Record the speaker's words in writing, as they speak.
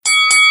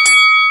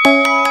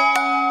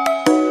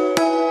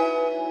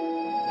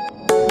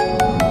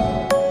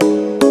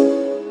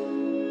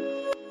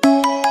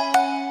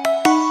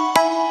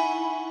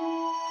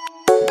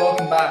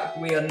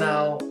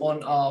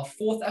our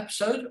fourth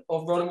episode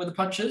of Rolling with the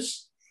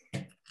Punches.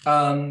 Me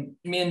and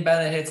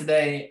Ben are here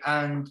today,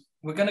 and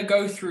we're going to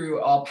go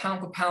through our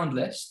pound for pound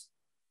list.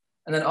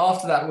 And then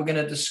after that, we're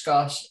going to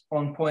discuss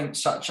on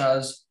points such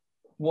as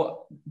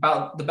what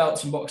about the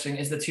belts in boxing?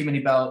 Is there too many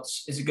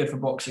belts? Is it good for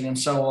boxing? And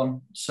so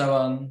on.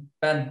 So,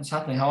 Ben, what's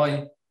happening? How are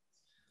you?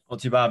 Not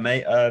too bad,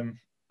 mate.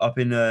 Up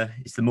in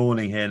it's the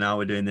morning here now.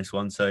 We're doing this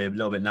one, so a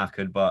little bit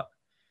knackered, but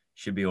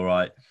should be all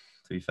right.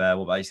 To be fair,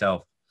 what about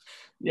yourself?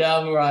 Yeah,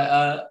 I'm all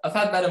right. I've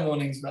had better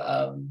mornings,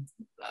 but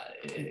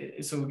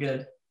it's all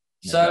good.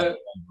 Yeah, So,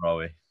 are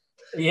we?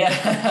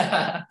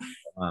 yeah.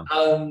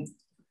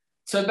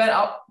 So Ben,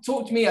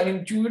 talk to me. I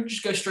mean, do you want to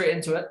just go straight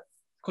into it?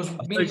 Because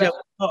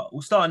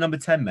we'll start at number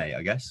 10, mate,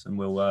 I guess, and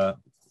we'll.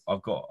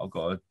 I've got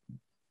a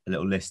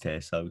little list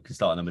here, so we can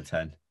start at number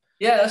 10.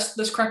 Yeah,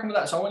 let's crack on with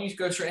that. So I want you to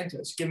go straight into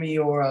it. So give me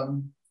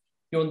your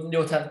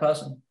 10th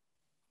person.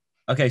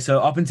 Okay, so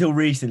up until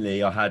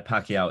recently, I had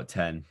Pacquiao at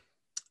 10,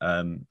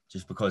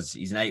 just because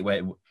he's an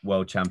 8-weight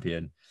world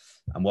champion,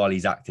 and while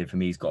he's active, for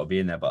me, he's got to be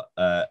in there. But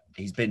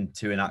he's been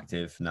too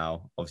inactive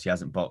now. Obviously,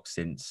 hasn't boxed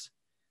since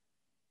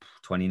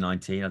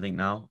 2019, I think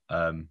now.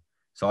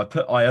 So I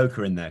put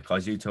Ioka in there,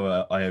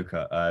 Kazuto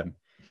Ioka.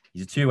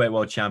 He's a 2-weight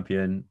world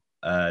champion.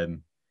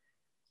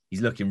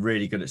 He's looking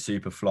really good at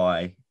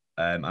Superfly.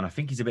 And I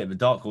think he's a bit of a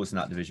dark horse in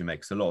that division, mate,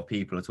 because a lot of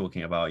people are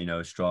talking about,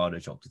 Estrada,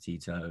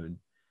 Chocolatito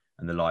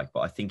and the like.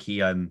 But I think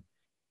he's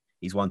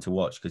one to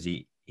watch because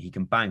he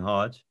can bang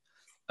hard.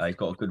 He's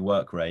got a good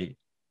work rate.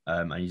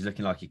 And he's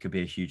looking like he could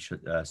be a huge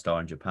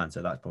star in Japan.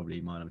 So that's probably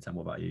my number 10.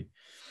 What about you?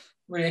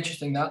 Really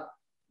interesting, that.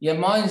 Yeah,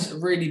 mine's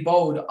really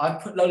bold. I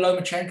put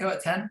Lomachenko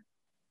at 10.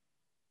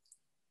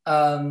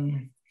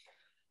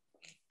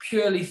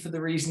 Purely for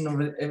the reason of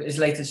his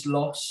latest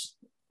loss.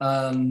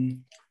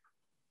 And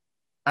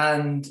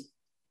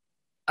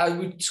as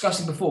we were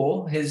discussing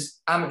before,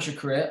 his amateur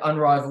career,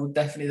 unrivaled,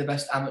 definitely the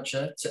best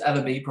amateur to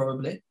ever be,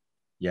 probably.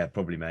 Yeah,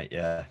 probably, mate.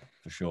 Yeah,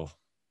 for sure.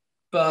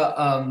 But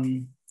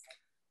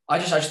I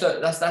just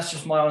don't, that's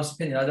just my honest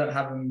opinion. I don't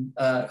have him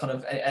kind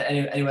of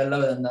anywhere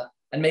lower than that.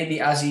 And maybe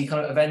as he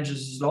kind of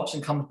avenges his loss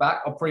and comes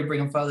back, I'll probably bring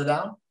him further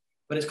down.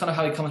 But it's kind of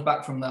how he comes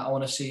back from that I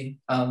want to see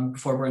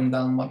before I bring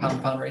down my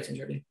pound ratings,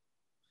 really.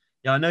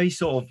 Yeah, I know he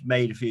sort of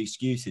made a few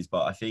excuses,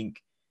 but I think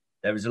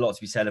there was a lot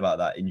to be said about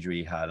that injury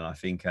he had. And I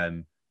think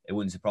it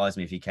wouldn't surprise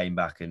me if he came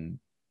back and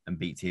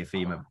beat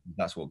Teofimo.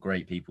 That's what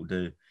great people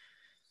do.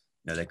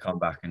 They come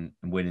back and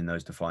win in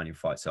those defining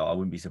fights. So I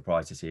wouldn't be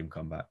surprised to see him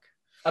come back.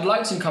 I'd like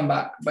to see him come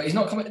back, but he's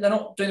not coming. They're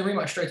not doing the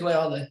rematch straight away,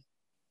 are they?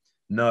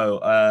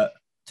 No.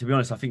 To be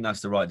honest, I think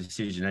that's the right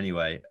decision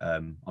anyway.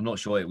 I'm not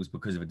sure it was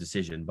because of a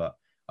decision, but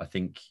I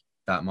think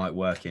that might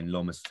work in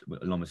Loma's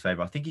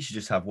favour. I think he should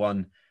just have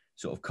one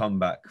sort of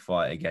comeback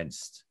fight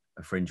against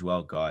a fringe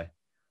world guy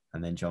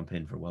and then jump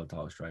in for a world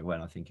title straight away.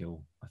 And I think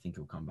he'll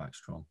come back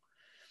strong.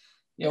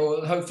 Yeah,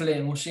 well, hopefully,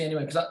 and we'll see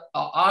anyway. Because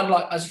I'd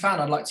like, as a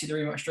fan, I'd like to see the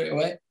rematch straight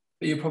away.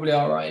 But you probably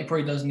are right. He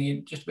probably does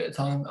need just a bit of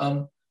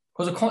time.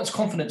 Because it's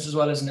confidence as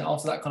well, isn't it?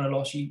 After that kind of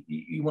loss,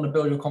 you want to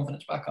build your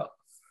confidence back up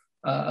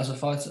as a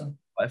fighter.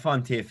 If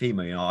I'm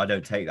Teofimo, I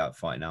don't take that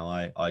fight now.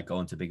 I go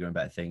on to bigger and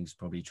better things.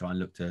 Probably try and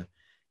look to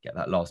get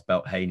that last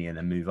belt, Haney, and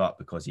then move up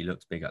because he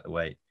looks big at the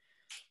weight.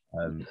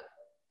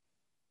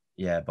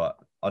 Yeah, but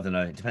I don't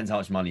know. It depends how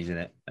much money's in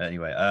it.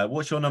 Anyway,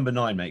 what's your number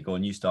 9, mate? Go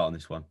on, you start on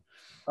this one.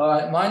 All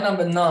right, my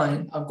number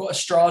 9, I've got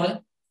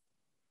Estrada.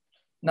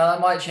 Now,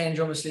 that might change,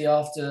 obviously,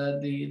 after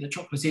the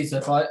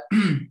Chocolatito fight.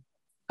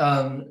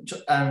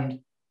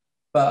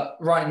 But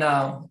right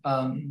now,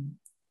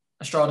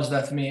 Estrada's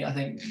there for me. I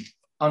think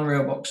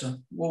unreal boxer.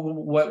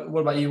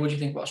 What about you? What do you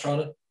think about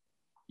Estrada?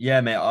 Yeah,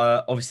 mate.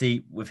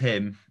 Obviously, with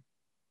him,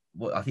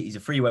 I think he's a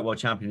 3-weight world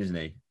champion, isn't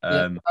he?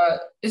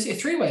 Is he a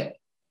 3-weight?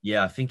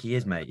 Yeah, I think he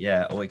is, mate.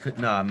 Yeah. Oh, it could.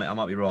 No, I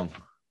might be wrong.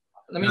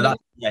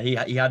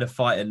 He had a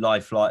fight at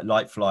light flight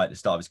at the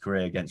start of his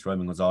career against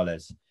Roman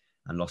Gonzalez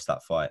and lost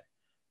that fight.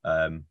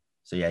 So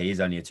yeah, he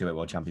is only a 2-weight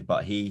world champion,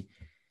 but he's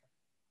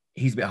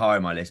a bit higher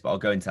on my list. But I'll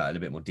go into that in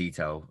a bit more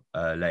detail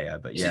later.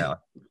 But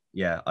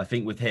yeah, I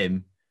think with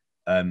him,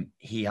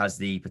 he has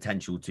the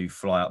potential to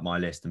fly up my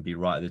list and be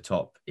right at the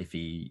top if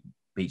he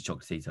beats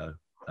Chocolatito.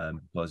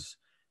 Because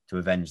to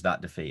avenge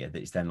that defeat,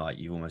 it's then like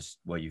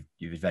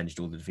you've avenged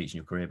all the defeats in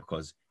your career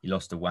because he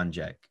lost to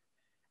Wanjek.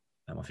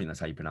 I think that's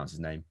how you pronounce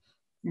his name.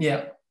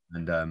 Yeah.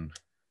 And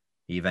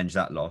he avenged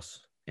that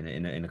loss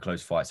in a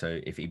close fight. So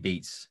if he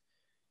beats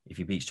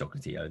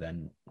Chocolatito,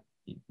 then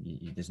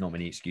there's not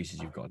many excuses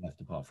you've got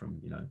left apart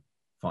from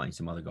fighting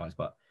some other guys.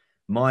 But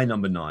my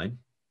number 9,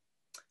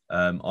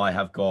 I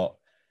have got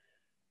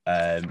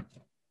Gennady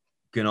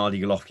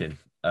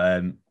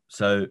Golovkin.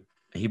 So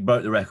he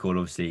broke the record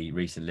obviously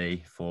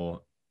recently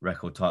for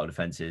record title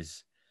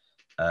defenses,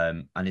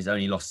 and his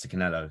only loss to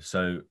Canelo.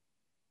 So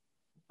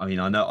I mean,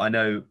 I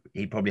know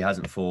he probably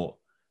hasn't fought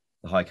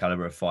the high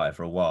caliber of fighter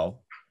for a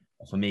while.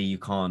 For me, you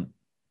can't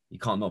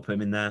not put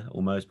him in there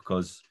almost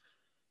because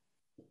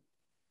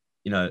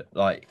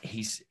like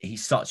he's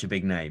such a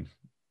big name.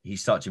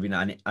 He's such a big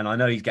name, and I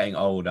know he's getting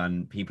old,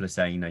 and people are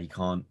saying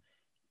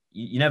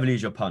you never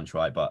lose your punch,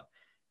 right? But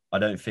I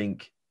don't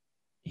think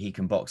he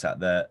can box at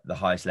the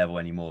highest level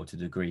anymore to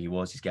the degree he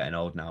was. He's getting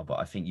old now, but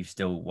I think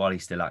while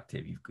he's still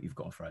active, you've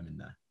got to throw him in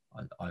there.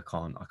 I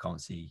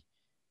can't see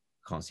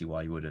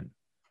why you wouldn't.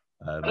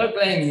 I don't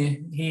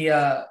blame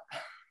you.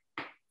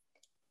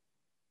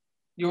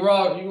 You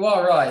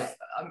are right.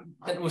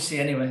 We'll see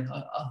anyway.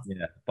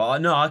 Yeah,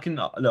 but I can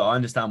look. I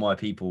understand why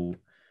people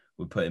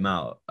would put him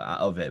out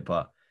of it,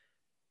 but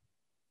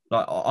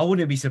like I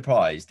wouldn't be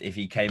surprised if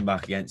he came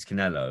back against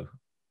Canelo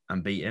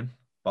and beat him.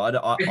 But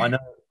I know,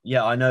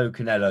 yeah, I know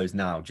Canelo's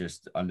now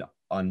just an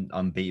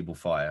unbeatable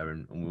fighter,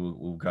 and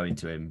we'll go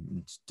into him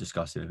and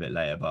discuss him a bit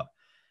later. But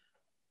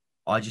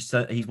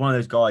he's one of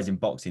those guys in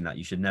boxing that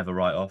you should never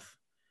write off.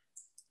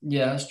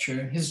 Yeah, that's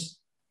true.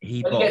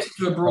 He boxed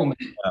to a brawl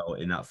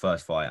in that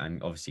first fight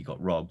and obviously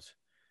got robbed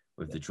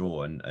with the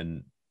draw.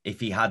 And if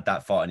he had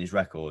that fight on his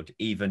record,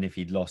 even if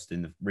he'd lost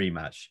in the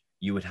rematch,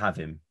 you would have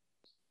him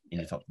in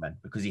the top 10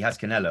 because he has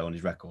Canelo on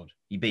his record.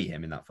 He beat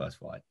him in that first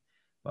fight.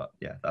 But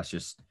yeah, that's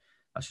just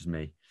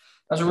me.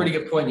 That's a really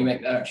good point you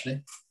make there,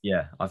 actually.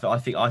 Yeah, I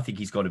think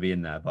he's got to be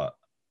in there, but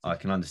I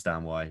can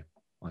understand why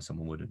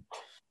someone wouldn't.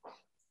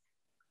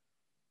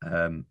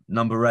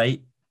 Number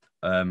 8.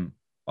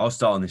 I'll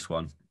start on this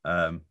one,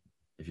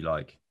 if you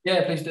like.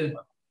 Yeah, please do.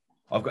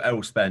 I've got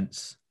Errol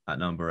Spence at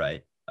number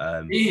 8.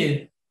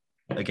 Yeah.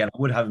 Again, I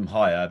would have him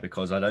higher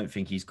because I don't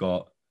think he's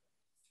got.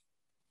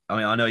 I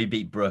mean, I know he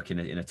beat Brook in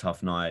a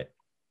tough night,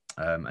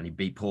 and he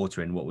beat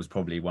Porter in what was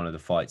probably one of the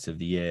fights of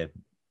the year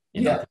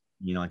in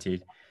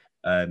United.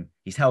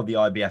 He's held the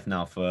IBF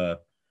now for,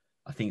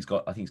 I think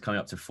it's coming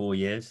up to 4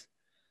 years,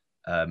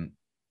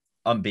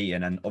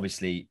 unbeaten, and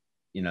obviously,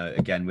 you know,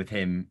 again with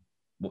him,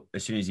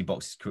 as soon as he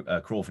boxes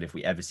Crawford, if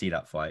we ever see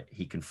that fight,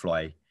 he can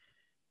fly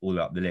all the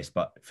way up the list.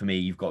 But for me,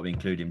 you've got to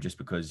include him just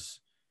because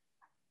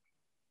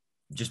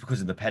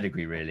of the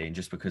pedigree, really, and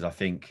just because I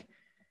think,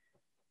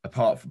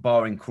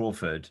 barring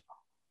Crawford,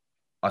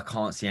 I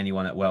can't see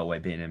anyone at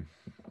welterweight beating him.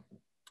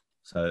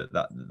 So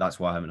that's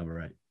why I'm at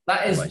number 8.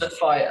 That is the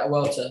fight at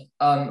welter.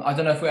 I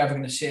don't know if we're ever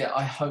going to see it.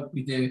 I hope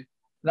we do.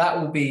 That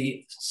will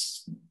be.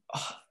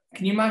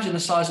 Can you imagine the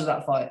size of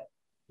that fight?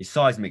 It's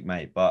seismic,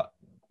 mate. But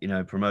you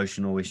know,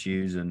 promotional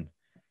issues, and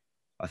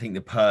I think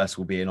the purse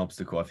will be an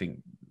obstacle. I think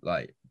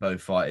like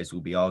both fighters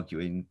will be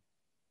arguing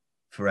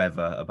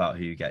forever about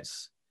who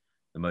gets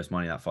the most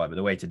money in that fight. But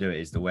the way to do it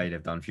is the way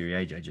they've done Fury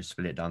AJ, just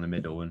split it down the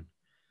middle and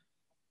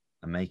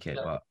make it.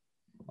 Yeah. But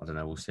I don't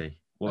know. We'll see.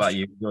 What about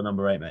you? You're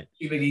number 8, mate.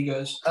 Two big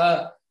egos.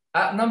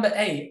 At number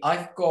 8,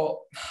 I've got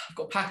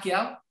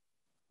Pacquiao.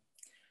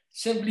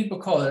 Simply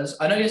because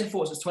I know he hasn't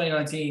fought since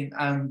 2019,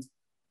 and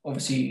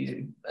obviously he's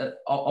an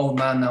old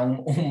man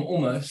now,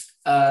 almost.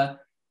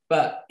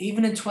 But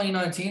even in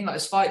 2019, like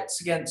his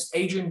fights against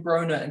Adrian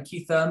Broner and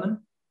Keith Thurman,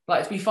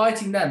 like to be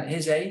fighting them at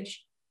his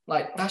age,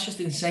 like that's just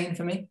insane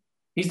for me.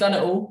 He's done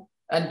it all,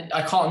 and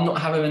I can't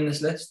not have him in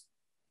this list.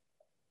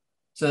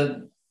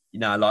 So, you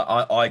know, like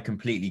I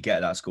completely get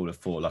that school of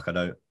thought. Like I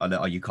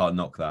know you can't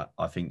knock that.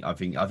 I think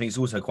it's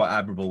also quite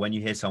admirable when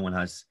you hear someone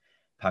has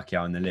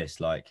Pacquiao in the list.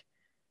 Like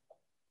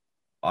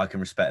I can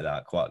respect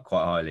that quite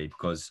highly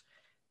because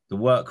the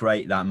work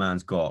rate that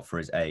man's got for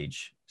his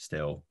age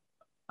still,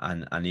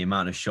 and the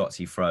amount of shots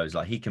he throws,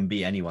 like he can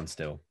beat anyone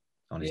still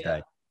on his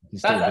day.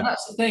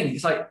 That's the thing.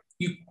 It's like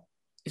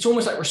it's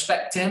almost like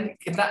respect him.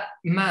 If that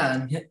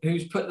man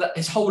who's put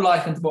his whole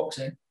life into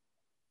boxing,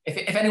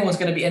 if anyone's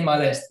going to be in my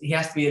list, he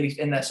has to be at least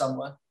in there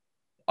somewhere.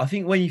 I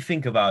think when you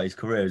think about his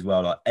career as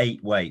well, like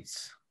 8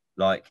 weights,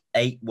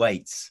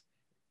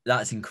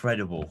 that's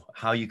incredible.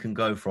 How you can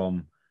go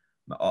from,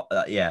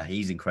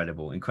 he's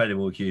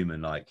incredible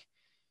human, like,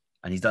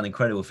 and he's done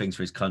incredible things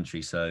for his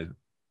country. So,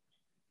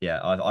 yeah,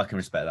 I can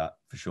respect that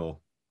for sure.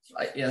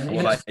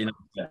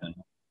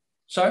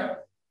 Sorry?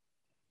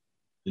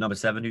 Your number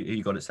 7, who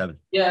you got at 7?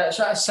 Yeah,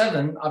 so at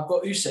 7, I've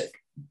got Usyk.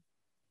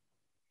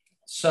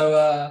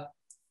 So,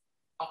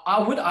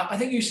 I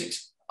think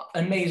Usyk's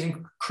an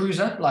amazing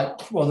cruiser,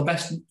 the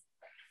best,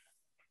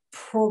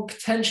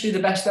 potentially the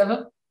best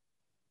ever.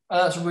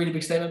 That's a really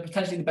big statement.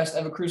 Potentially the best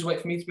ever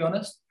cruiserweight for me, to be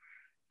honest.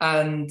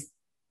 And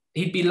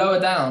he'd be lower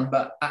down,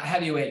 but at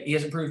heavyweight, he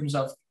hasn't proved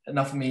himself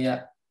enough for me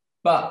yet.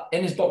 But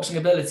in his boxing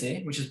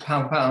ability, which is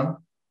pound for pound,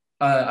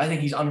 I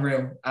think he's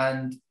unreal.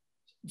 And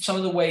some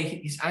of the way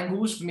his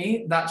angles, for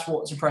me, that's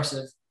what's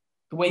impressive.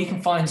 The way he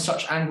can find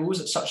such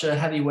angles at such a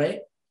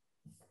heavyweight,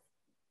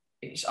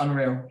 it's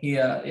unreal. He's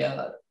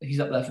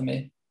up there for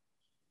me.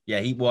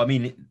 Yeah,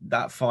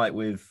 that fight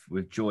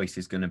with Joyce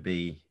is going to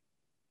be,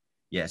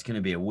 it's going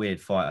to be a weird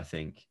fight, I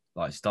think.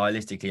 Like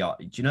stylistically,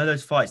 do you know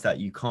those fights that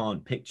you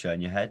can't picture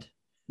in your head?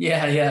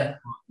 Yeah.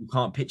 You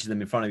can't picture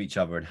them in front of each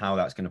other and how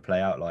that's going to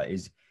play out. Like,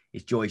 is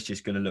Joyce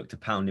just going to look to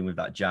pound him with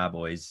that jab,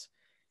 or is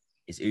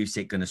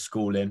Usyk going to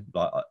school him?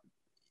 Like,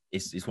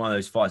 it's one of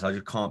those fights I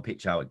just can't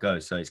picture how it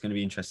goes. So it's going to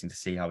be interesting to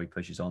see how he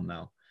pushes on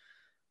now.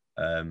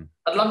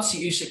 I'd love to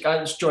see Usyk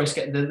against Joyce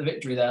getting the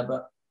victory there,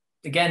 but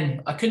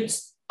again, I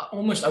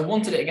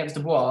wanted it against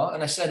Dubois,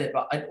 and I said it,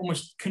 but I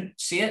almost couldn't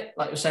see it,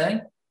 like you're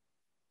saying.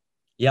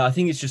 Yeah, I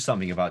think it's just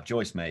something about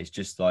Joyce, mate. It's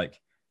just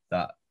like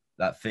that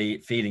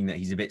feeling that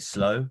he's a bit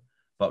slow,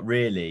 but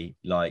really,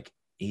 like,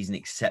 he's an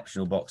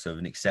exceptional boxer with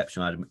an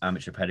exceptional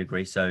amateur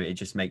pedigree. So it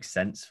just makes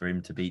sense for him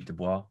to beat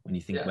Dubois. When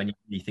you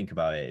think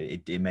about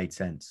it, it made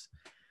sense.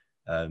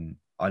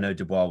 I know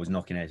Dubois was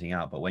knocking anything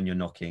out, but when you're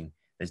knocking,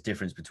 there's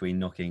difference between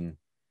knocking.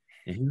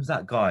 Who was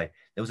that guy?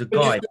 There was a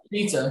guy.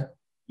 Peter.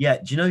 Yeah,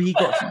 do you know he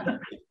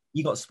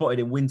got spotted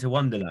in Winter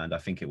Wonderland? I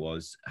think it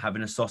was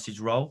having a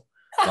sausage roll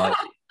like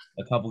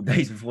a couple of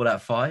days before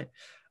that fight.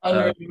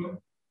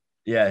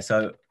 Yeah,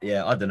 so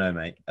yeah, I don't know,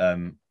 mate.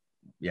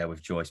 Yeah,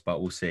 with Joyce,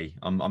 but we'll see.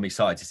 I'm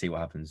excited to see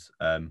what happens.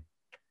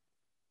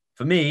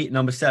 For me,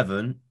 number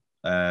 7.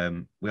 We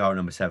are at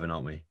number 7,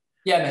 aren't we?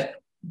 Yeah, mate.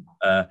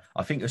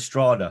 I think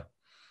Estrada.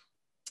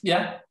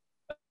 Yeah.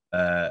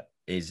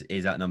 Is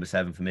at number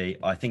 7 for me.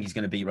 I think he's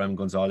going to beat Roman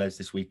Gonzalez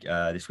this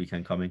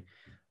weekend coming.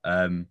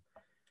 And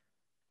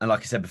like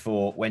I said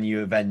before, when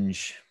you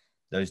avenge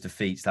those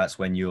defeats, that's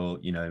when you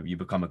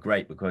become a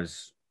great,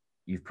 because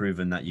you've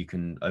proven that you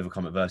can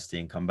overcome adversity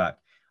and come back.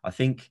 I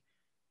think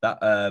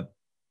that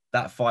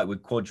that fight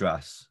with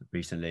Quadras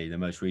recently, the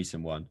most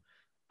recent one,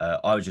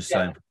 I was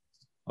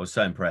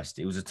so impressed.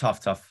 It was a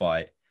tough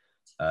fight.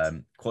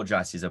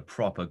 Quadras is a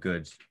proper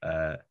good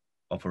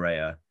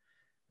operator.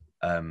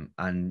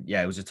 And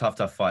yeah, it was a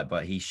tough fight,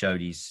 but he showed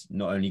he's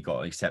not only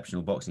got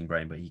exceptional boxing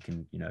brain, but he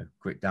can,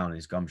 grit down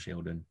his gum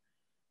shield and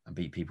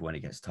beat people when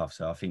it gets tough.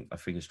 So I think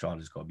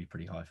Estrada's got to be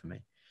pretty high for me.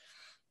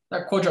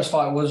 That Quadras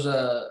fight was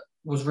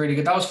really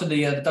good. That was for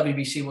the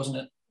WBC, wasn't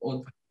it?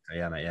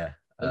 Yeah, mate. Yeah.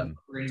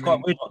 It's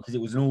quite weird because it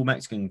was an all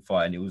Mexican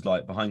fight and it was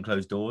like behind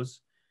closed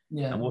doors.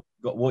 Yeah. And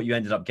what you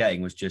ended up getting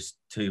was just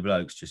two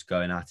blokes just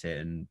going at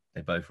it, and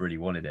they both really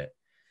wanted it.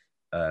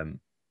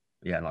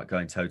 Yeah, like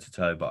going toe to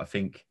toe. But I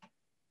think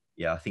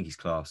he's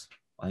class.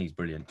 I think he's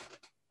brilliant.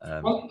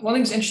 One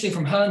thing's interesting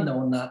from Hearn though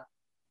on that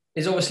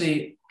is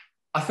obviously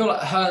I feel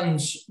like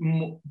Hearn's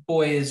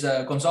boy is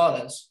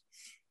Gonzalez,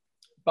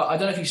 but I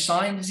don't know if he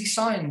signed. Has he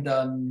signed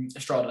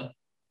Estrada?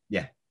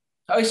 Yeah.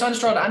 Oh, he signed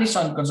Estrada and he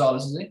signed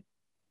Gonzalez, is he?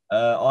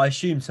 I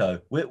assume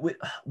so.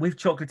 With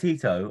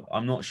Chocolatito,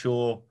 I'm not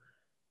sure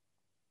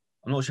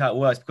how it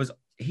works, because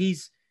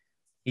he's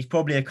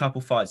probably a couple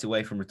fights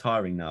away from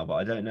retiring now, but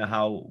I don't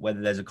know whether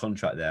there's a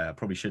contract there. I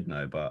probably should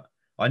know, but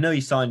I know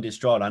he signed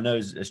Estrada. I know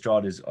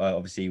Estrada's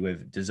obviously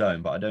with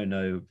DAZN, but I don't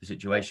know the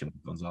situation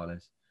with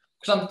Gonzalez.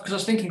 Because I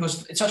was thinking,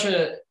 because it's such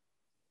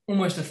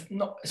almost a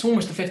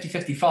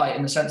 50-50 fight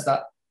in the sense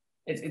that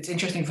it's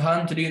interesting for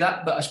Hearn to do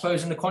that, but I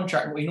suppose in the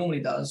contract what he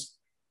normally does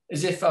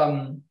is if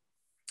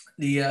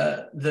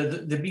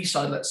the B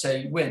side, let's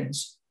say,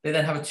 wins, they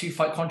then have a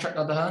 2-fight contract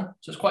under Hearn.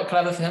 So it's quite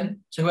clever for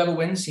him. So whoever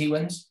wins, he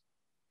wins.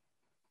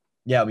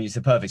 Yeah, I mean, it's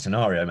a perfect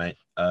scenario, mate.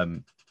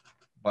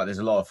 But there's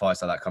a lot of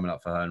fights like that coming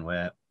up for Hearn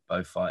where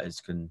both fighters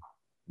can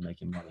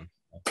make him money.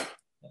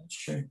 That's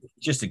true. It's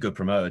just a good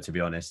promoter, to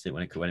be honest,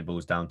 when it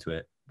boils down to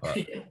it. But,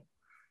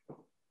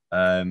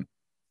 and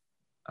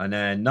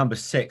then number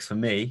 6 for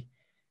me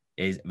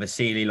is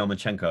Vasily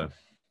Lomachenko.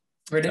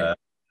 Really?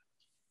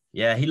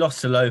 Yeah, he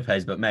lost to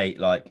Lopez, but mate,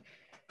 like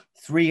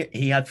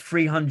he had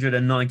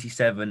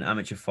 397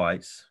 amateur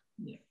fights,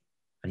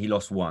 and he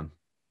lost 1.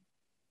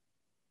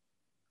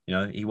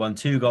 He won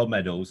 2 gold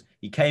medals.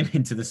 He came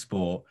into the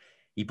sport.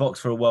 He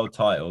boxed for a world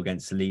title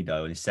against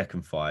Salido in his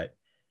second fight.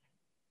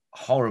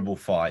 Horrible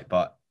fight,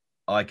 but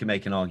I can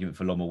make an argument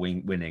for Loma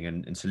winning,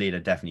 and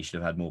Salido definitely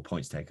should have had more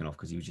points taken off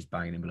because he was just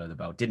banging him below the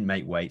belt. Didn't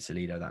make weight,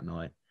 Salido, that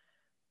night.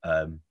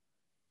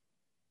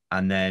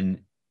 And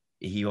then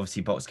he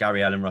obviously boxed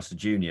Gary Allen Russell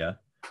Jr.,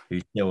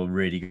 who's still a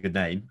really good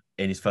name,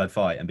 in his third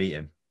fight and beat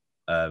him.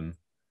 And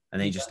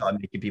then he just started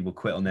making people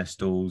quit on their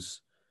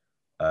stools.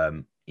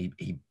 He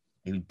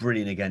was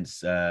brilliant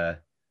against, Crawler's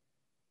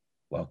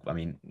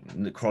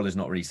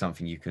not really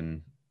something you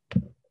can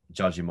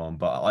judge him on,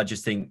 but I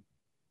just think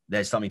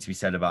there's something to be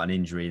said about an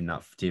injury in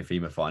that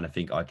Teofimo fight, and I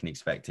think I can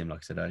expect him, like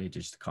I said earlier,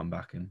 just to come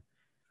back. And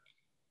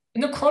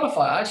in the Crawler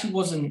fight, I actually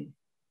wasn't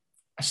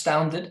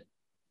astounded.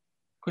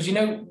 Because you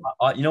know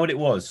what it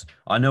was?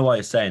 I know why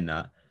you're saying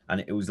that. And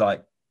it was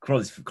like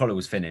Crawler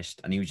was finished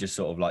and he was just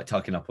sort of like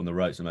tucking up on the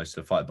ropes for most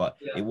of the fight. But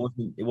it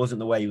wasn't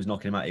the way he was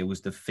knocking him out. It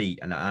was the feet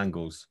and the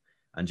angles.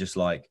 And just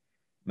like,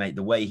 mate,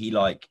 the way he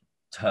like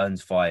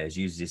turns fires,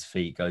 uses his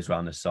feet, goes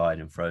around the side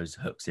and throws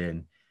hooks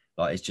in.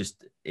 Like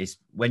it's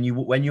when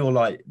you're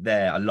like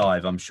there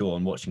alive, I'm sure,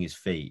 and watching his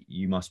feet,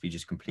 you must be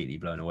just completely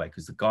blown away.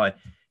 Because the guy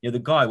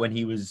when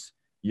he was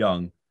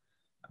young,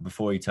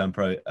 before he turned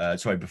pro,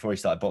 before he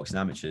started boxing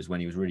amateurs,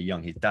 when he was really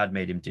young, his dad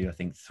made him do, I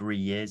think, 3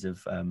 years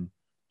of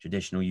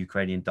traditional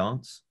Ukrainian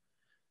dance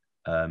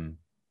to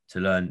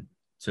learn,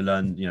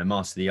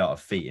 master the art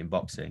of feet in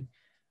boxing.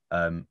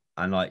 And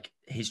like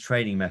his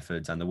training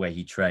methods and the way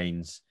he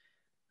trains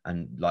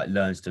and like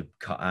learns to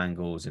cut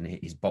angles and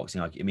his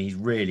boxing, like, I mean, he's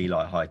really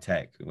like high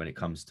tech when it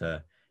comes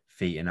to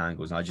feet and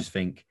angles. And I just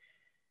think,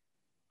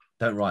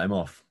 don't write him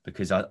off,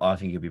 because I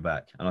think he'll be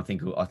back, and I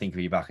think he'll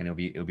be back, and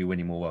he'll be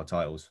winning more world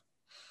titles.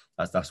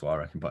 That's what I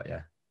reckon. But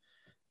yeah.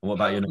 And what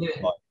about your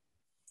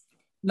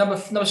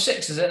number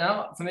 6? Is it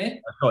now for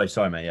me?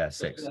 Sorry, mate. Yeah,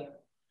 6.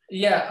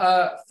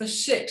 Yeah. For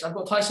 6, I've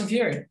got Tyson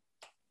Fury.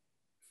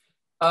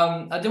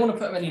 I didn't want to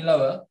put him any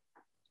lower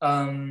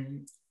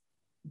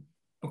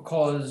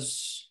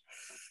because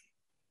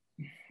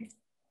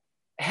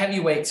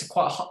heavyweights are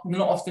quite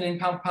not often in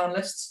pound for pound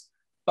lists.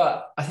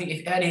 But I think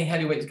if any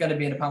heavyweight is going to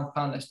be in a pound for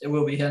pound list, it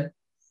will be him.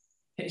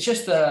 It's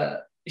just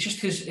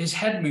his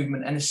head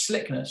movement and his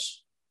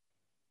slickness.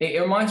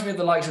 It reminds me of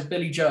the likes of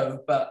Billy Joe,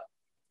 but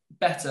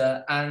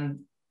better.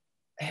 And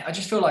I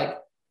just feel like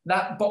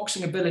that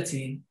boxing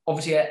ability,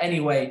 obviously at any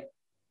weight,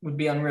 would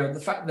be unreal. The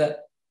fact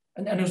that,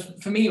 and it was,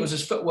 for me, it was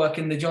his footwork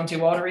in the Deontay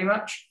Wilder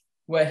rematch,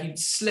 where he'd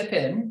slip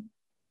in,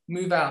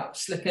 move out,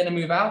 slip in and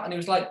move out. And he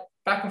was like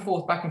back and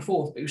forth, but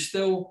he was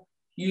still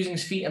using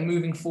his feet and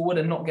moving forward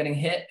and not getting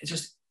hit. It's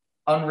just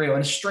unreal.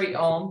 And a straight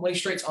arm, when he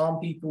straight arm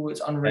people,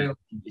 it's unreal.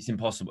 It's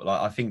impossible.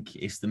 Like, I think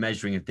it's the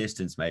measuring of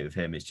distance, mate, with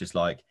him. It's just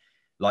like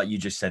you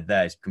just said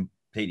there, it's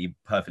completely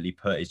perfectly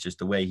put. It's just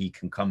the way he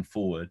can come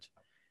forward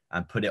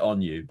and put it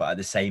on you, but at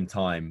the same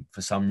time,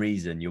 for some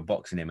reason, you're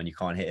boxing him and you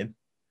can't hit him.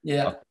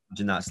 Yeah. I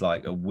imagine that's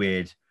like a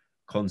weird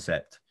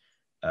concept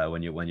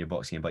when you're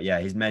boxing him. But yeah,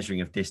 his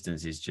measuring of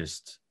distance is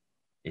just,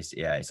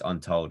 it's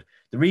untold.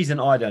 The reason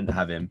I don't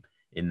have him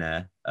in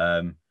there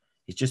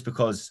is just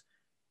because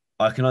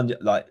I can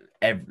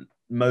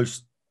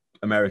most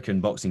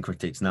American boxing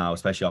critics now,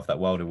 especially after that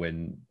Wilder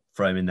win,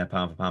 throw him in there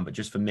pound for pound. But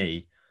just for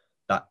me,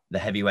 that the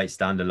heavyweight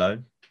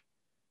standalone,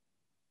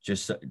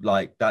 just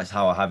like that's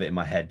how I have it in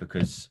my head,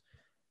 because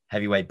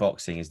heavyweight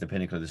boxing is the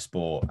pinnacle of the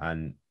sport,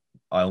 and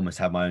I almost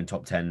have my own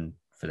top 10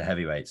 for the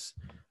heavyweights.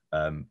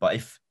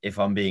 But if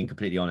I'm being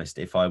completely honest,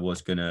 if I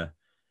was gonna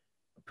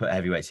put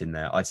heavyweights in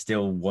there, I'd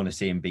still want to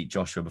see him beat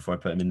Joshua before I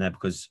put him in there,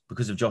 because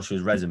of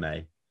Joshua's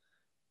resume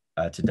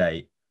to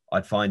date.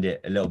 I'd find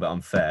it a little bit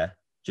unfair,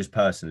 just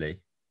personally,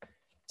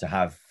 to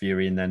have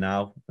Fury in there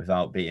now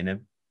without beating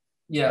him.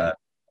 Yeah.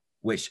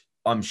 Which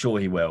I'm sure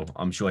he will.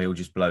 I'm sure he'll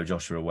just blow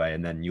Joshua away,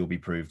 and then you'll be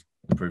proved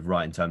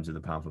right in terms of the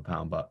pound for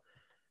pound. But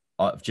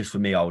just for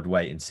me, I would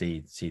wait and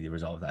see the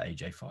result of that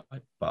AJ fight.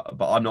 But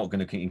I'm not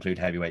going to include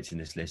heavyweights in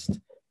this list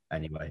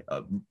anyway,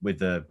 with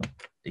the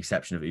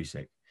exception of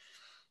Usyk.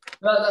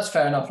 That's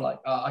fair enough. Like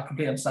I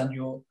completely understand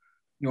your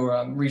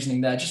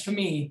reasoning there. Just for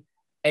me,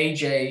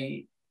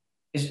 AJ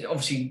is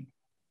obviously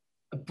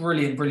a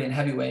brilliant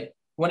heavyweight.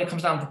 When it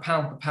comes down to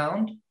pound for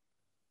pound,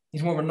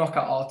 he's more of a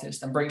knockout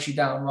artist and breaks you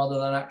down rather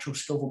than an actual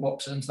skillful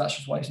boxer. And so that's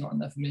just why he's not in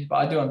there for me. But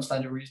I do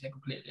understand your reasoning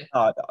completely.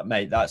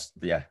 Mate,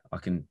 I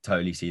can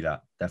totally see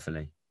that.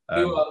 Definitely.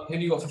 Who have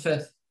you got for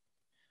fifth?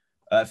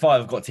 5,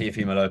 I've got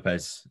Teofimo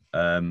Lopez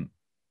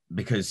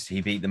because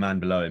he beat the man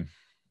below him.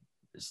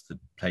 It's the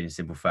plain and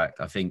simple fact.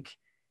 I think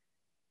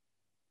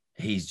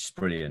he's just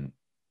brilliant.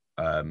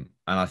 And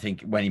I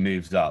think when he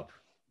moves up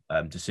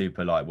to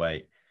super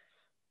lightweight,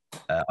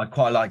 I'd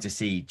quite like to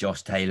see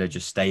Josh Taylor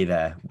just stay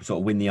there, sort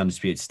of win the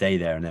undisputed, stay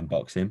there, and then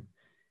box him.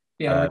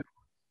 Yeah.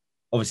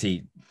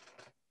 Obviously,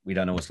 we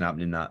don't know what's going to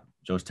happen in that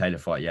Josh Taylor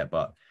fight yet,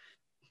 but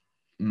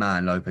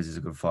man, Lopez is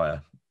a good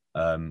fighter.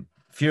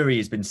 Fury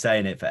has been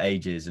saying it for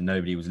ages, and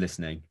nobody was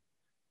listening.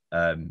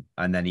 And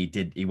then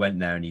he went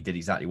there and he did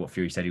exactly what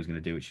Fury said he was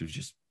going to do, which was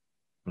just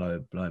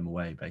blow him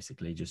away,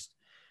 basically. Just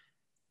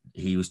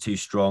he was too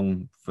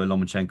strong for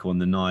Lomachenko on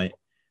the night.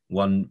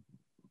 Won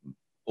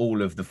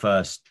all of the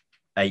first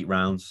 8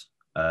 rounds.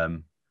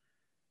 And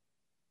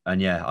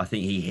yeah, I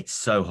think he hits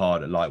so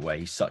hard at lightweight.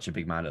 He's such a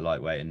big man at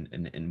lightweight.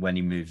 And when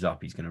he moves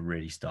up, he's going to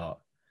really start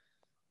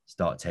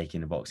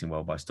taking the boxing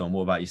world by storm.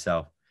 What about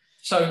yourself?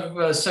 So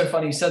it's so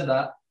funny you said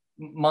that.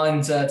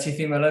 Mine's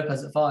Teofimo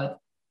Lopez at 5.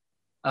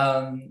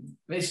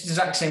 It's the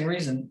exact same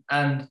reason.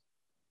 And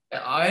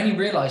I only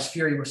realized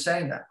Fury was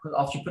saying that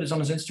after he put it on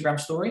his Instagram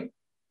story.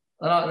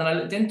 And then I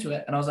looked into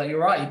it and I was like,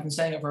 you're right. You've been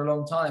saying it for a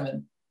long time.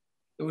 And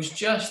it was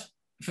just,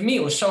 for me,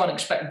 it was so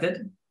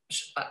unexpected.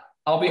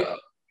 I'll be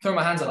throwing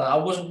my hands up. I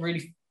wasn't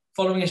really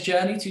following his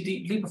journey too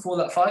deeply before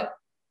that fight.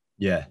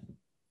 Yeah.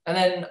 And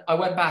then I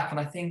went back and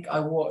I think I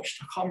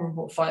can't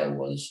remember what fight it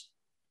was.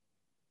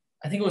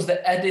 I think it was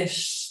the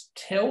Edis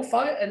Till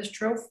fight. I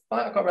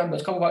can't remember.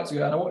 It's a couple of fights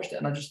ago. And I watched it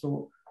and I just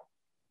thought,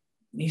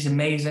 he's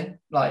amazing.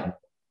 Like,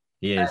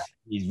 he is.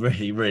 He's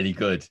really, really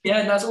good. Yeah,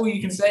 and that's all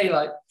you can say.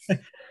 Like, yeah.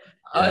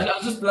 I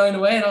was just blown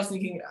away and I was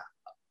thinking,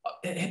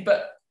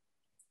 but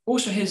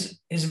also his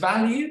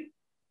value,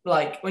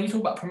 like when you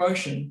talk about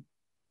promotion,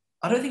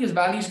 I don't think his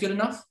value is good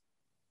enough.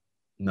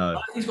 No. I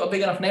don't think he's got a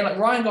big enough name. Like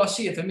Ryan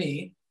Garcia, for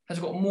me, has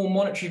got more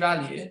monetary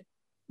value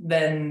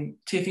than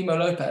Teofimo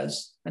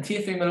Lopez. And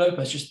Teofimo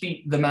Lopez just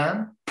beat the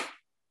man.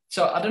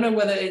 So I don't know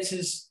whether it's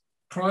his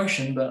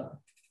promotion, but...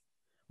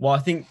 Well, I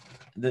think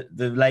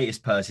the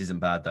latest purse isn't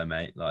bad though,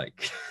 mate.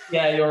 Like...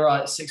 Yeah, you're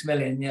right. 6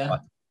 million, yeah.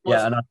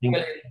 Yeah, and I think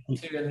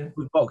 2 million.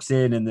 With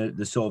boxing and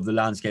the sort of the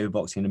landscape of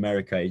boxing in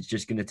America, it's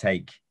just going to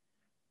take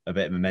a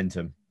bit of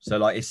momentum. So,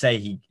 like,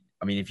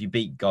 if you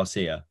beat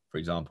Garcia, for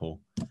example,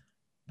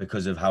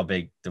 because of how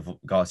big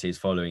Garcia's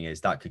following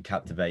is, that could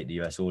captivate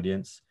the US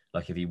audience.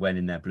 Like, if he went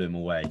in there, blew him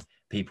away,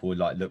 people would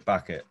like look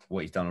back at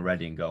what he's done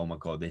already and go, "Oh my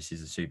God, this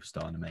is a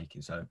superstar in the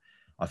making." So,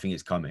 I think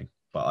it's coming.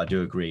 But I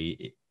do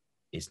agree,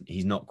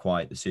 he's not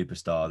quite the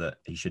superstar that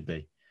he should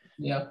be.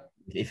 Yeah.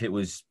 if it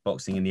was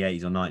boxing in the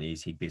 80s or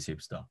 90s, he'd be a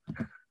superstar.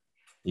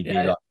 He'd be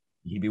Yeah. like,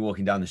 he'd be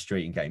walking down the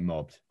street and getting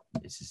mobbed.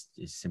 It's just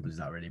as simple as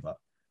that, really. But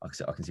I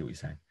can see what you're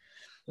saying.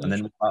 And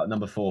then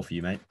number 4 for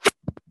you, mate.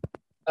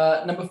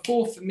 Number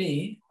 4 for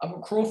me, I've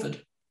got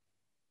Crawford.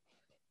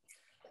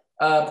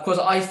 Because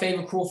I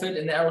favour Crawford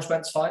in the Errol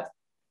Spence fight.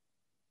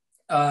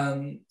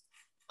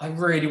 I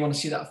really want to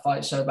see that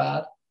fight so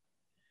bad.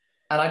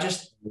 And I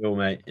just... We all,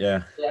 mate.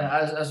 Yeah.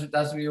 Yeah,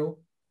 as we all.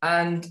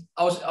 And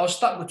I was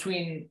stuck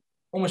between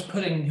almost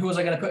putting, who was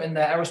I going to put in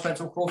there, Errol Spence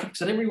or Crawford?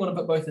 Because I didn't really want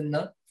to put both in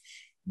there.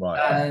 Right.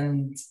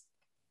 And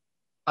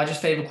I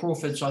just favour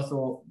Crawford, so I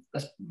thought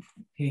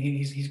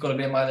he's got to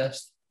be on my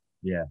list.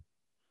 Yeah.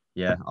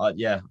 I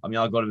mean,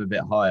 I got him a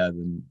bit higher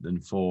than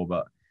 4,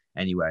 but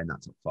anywhere in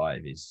that top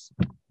 5 is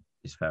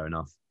fair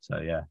enough. So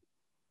yeah.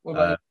 What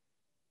about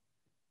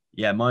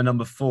you? Yeah, my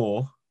number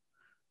 4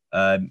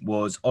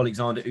 was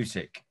Alexander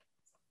Usyk.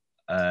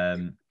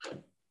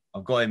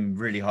 I've got him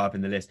really high up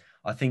in the list.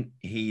 I think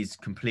he's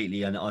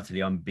completely and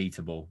utterly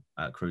unbeatable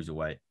at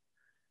cruiserweight.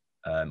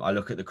 I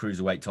look at the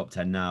cruiserweight top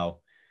 10 now.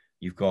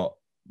 You've got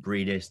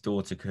Breedis,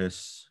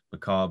 Dorticus,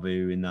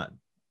 Makabu in that.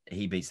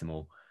 He beats them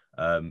all.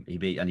 He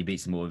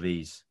beats them all with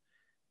ease.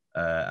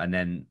 And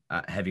then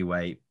at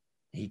heavyweight,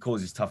 he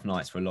causes tough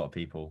nights for a lot of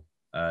people.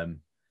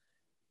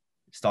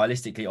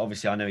 Stylistically,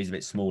 obviously, I know he's a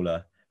bit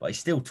smaller, but he's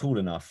still tall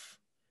enough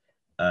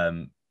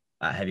at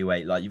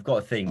heavyweight. Like, you've got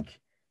to think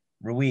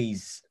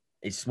Ruiz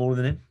is smaller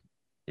than him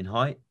in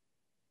height.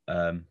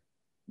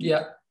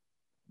 Yeah.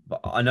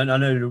 But I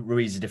know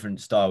Ruiz is a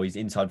different style. He's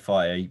an inside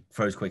fighter. He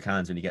throws quick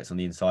hands when he gets on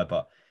the inside.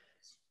 But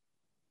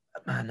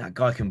man, that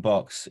guy can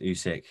box,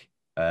 Usyk.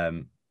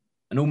 And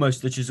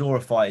almost the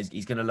Chisora fight,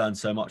 he's going to learn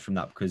so much from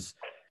that, because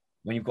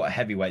when you've got a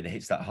heavyweight that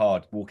hits that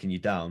hard, walking you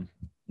down,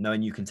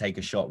 knowing you can take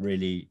a shot,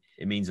 really,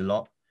 it means a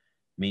lot.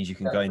 It means you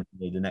can go into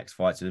the next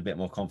fights with a bit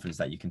more confidence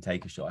that you can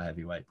take a shot at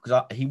heavyweight.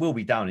 Because he will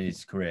be down in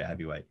his career at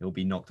heavyweight. He'll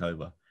be knocked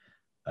over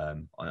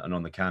and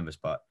on the canvas.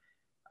 But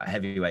at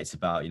heavyweight, it's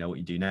about, what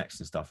you do next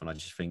and stuff. And I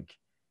just think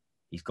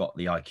he's got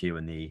the IQ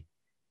and the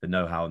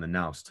know-how and the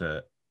nous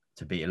to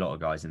beat a lot of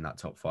guys in that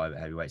top 5 at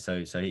heavyweight. So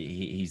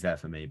he's there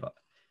for me. But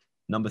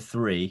number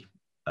 3,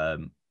 I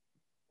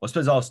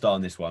suppose I'll start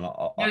on this one.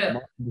 My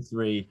number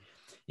 3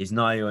 is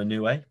Naoya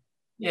Inoue.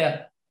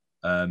 Yeah.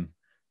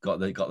 Got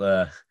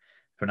the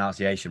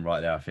pronunciation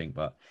right there, I think.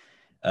 But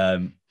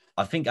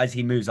I think as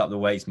he moves up the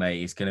weights,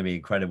 mate, it's going to be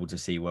incredible to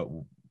see what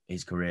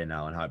his career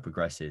now and how it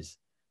progresses.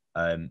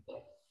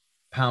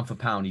 Pound for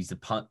pound, he's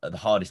the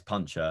hardest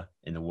puncher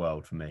in the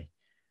world for me.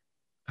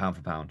 Pound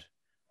for pound,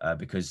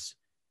 because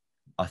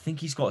I think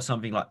he's got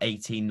something like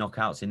 18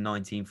 knockouts in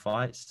 19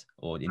 fights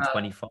or in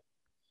 25.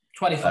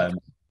 25.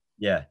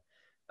 Yeah.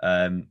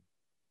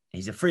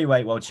 He's a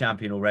freeweight world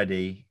champion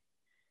already.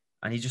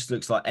 And he just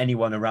looks like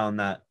anyone around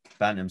that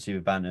bantam, super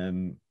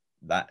bantam,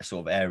 that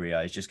sort of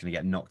area is just going to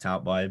get knocked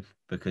out by him,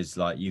 because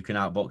like you can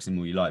outbox him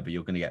all you like, but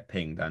you're going to get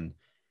pinged. And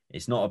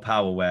it's not a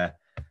power where,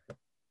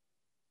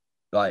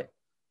 like,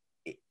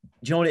 do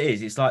you know what it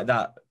is? It's like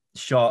that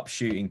sharp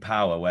shooting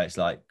power where it's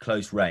like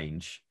close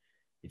range.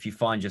 If you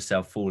find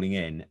yourself falling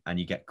in and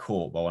you get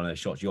caught by one of those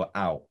shots, you're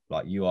out.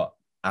 Like, you are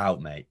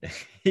out, mate.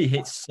 He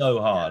hits so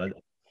hard.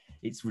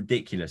 It's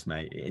ridiculous,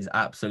 mate. It is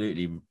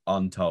absolutely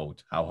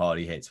untold how hard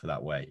he hits for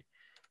that weight.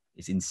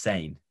 It's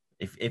insane.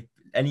 If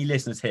any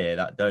listeners here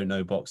that don't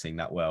know boxing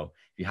that well,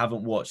 if you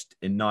haven't watched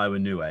Naoya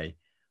Inoue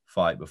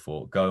fight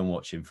before, go and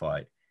watch him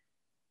fight.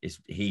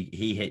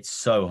 He hits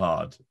so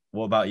hard.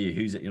 What about you?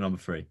 Who's at your number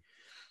 3?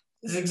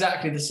 It's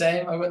exactly the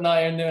same. I got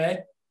Naoya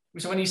Inoue.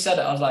 So when you said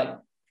it, I was like,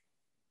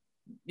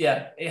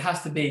 yeah, it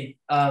has to be.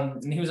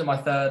 And he was at my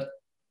 3rd.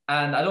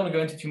 And I don't want to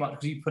go into too much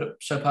because you put it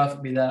so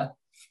perfectly there.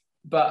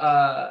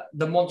 But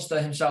the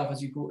monster himself,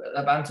 as you call it,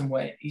 at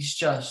bantamweight, he's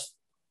just...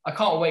 I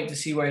can't wait to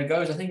see where he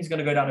goes. I think he's going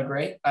to go down a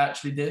great. I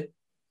actually do.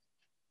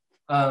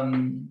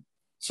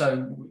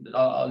 So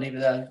I'll leave it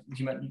there.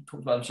 You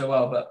talked about him so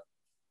well, but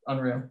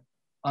unreal.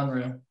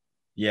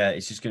 Yeah,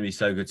 it's just going to be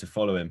so good to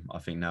follow him, I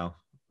think, now.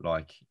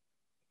 Like,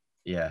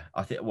 yeah,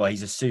 I think, well,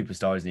 he's a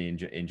superstar, isn't he,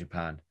 in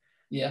Japan?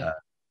 Yeah.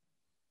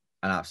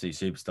 An absolute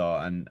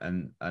superstar.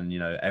 And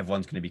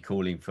everyone's going to be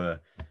calling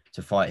to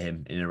fight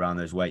him in and around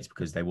those weights,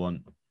 because they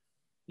want...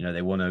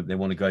 they want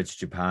to go to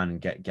Japan and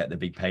get the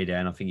big payday,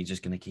 and I think he's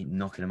just going to keep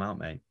knocking them out,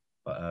 mate.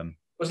 But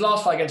his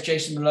last fight against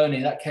Jason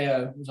Maloney, that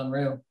KO was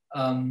unreal.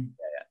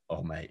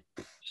 Oh, mate.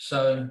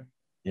 So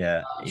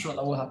yeah, I'm sure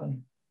that will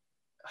happen.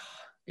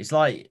 It's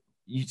like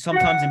you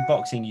sometimes in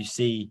boxing you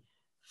see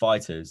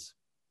fighters,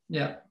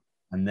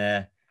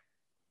 and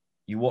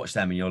you watch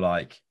them and you're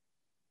like,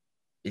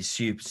 it's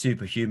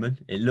superhuman.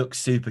 It looks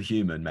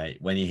superhuman, mate,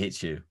 when he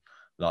hits you.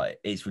 Like,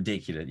 it's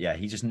ridiculous. Yeah,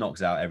 he just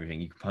knocks out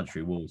everything. You can punch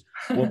through walls.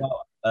 What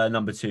about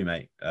number 2,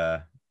 mate?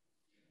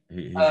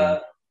 Who's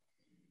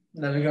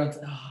there we go.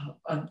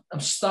 I'm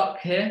stuck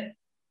here.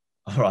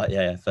 All right,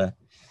 yeah, fair.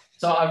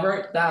 So I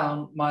wrote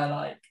down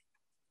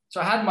so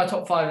I had my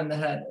top 5 in the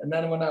head, and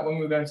then when we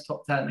were going to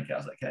top 10, okay, I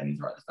was like, okay, I need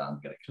to write this down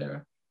to get it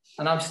clearer.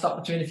 And I'm stuck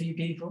between a few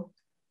people.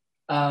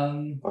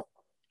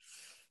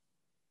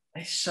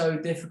 It's so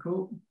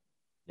difficult.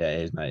 Yeah,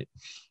 it is, mate.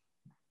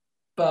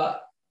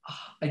 But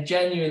I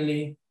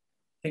genuinely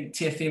think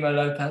Teofimo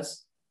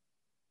Lopez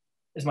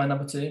is my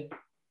number 2.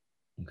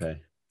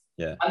 Okay.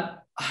 Yeah. And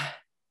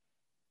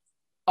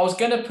I was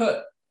going to put,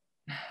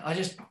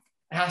 it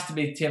has to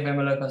be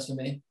Teofimo Lopez for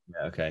me.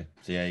 Yeah. Okay.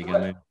 So yeah, you're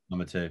gonna move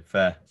number 2.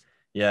 Fair.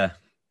 Yeah.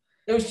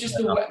 It was just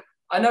the way,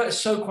 I know it's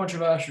so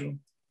controversial,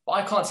 but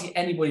I can't see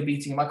anybody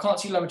beating him. I can't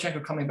see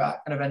Lomachenko coming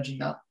back and avenging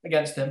that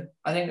against him.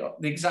 I think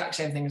the exact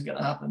same thing is going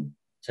to happen.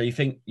 So you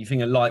think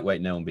a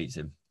lightweight no one beats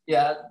him?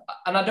 Yeah,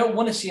 and I don't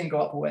want to see him go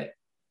up a weight.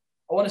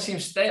 I want to see him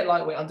stay at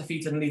lightweight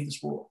undefeated and leave the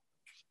sport.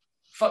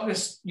 Fuck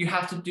this, you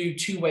have to do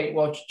 2-weight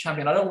world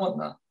champion. I don't want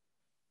that.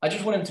 I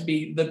just want him to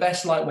be the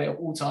best lightweight of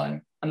all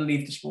time and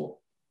leave the sport.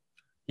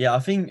 Yeah, I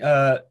think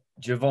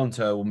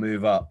Gervonta will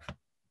move up.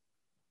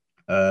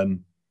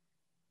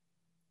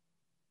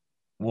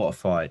 What a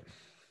fight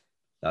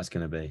that's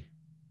going to be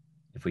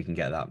if we can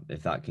get that,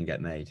 if that can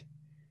get made.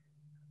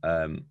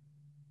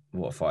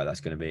 What a fight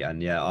that's going to be.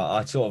 And yeah,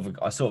 I sort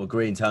of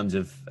agree in terms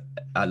of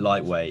at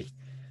lightweight.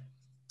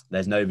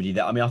 There's nobody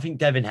there. I mean, I think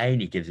Devin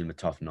Haney gives him a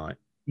tough night.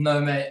 No,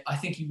 mate. I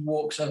think he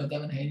walks over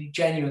Devin Haney.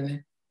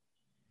 Genuinely.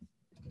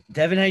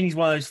 Devin Haney's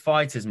one of those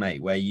fighters,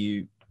 mate, where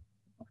he's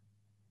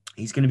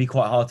going to be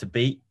quite hard to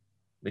beat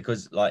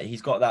because like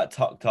he's got that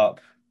tucked up,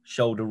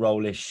 shoulder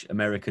rollish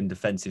American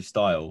defensive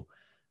style.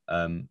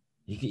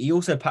 He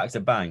also packs a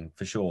bang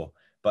for sure,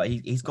 but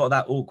he's got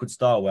that awkward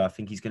style where I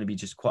think he's going to be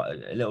just quite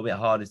a little bit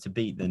harder to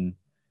beat than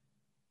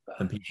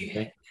people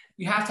think.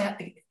 You have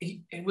to,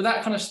 with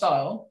that kind of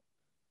style,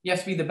 you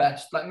have to be the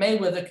best. Like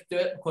Mayweather could do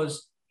it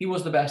because he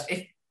was the best.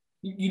 If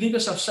you leave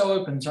yourself so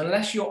open, so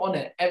unless you're on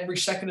it every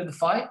second of the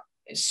fight,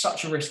 it's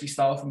such a risky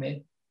style for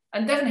me.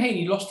 And Devin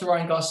Haney lost to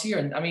Ryan Garcia,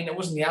 and I mean it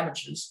wasn't the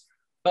amateurs,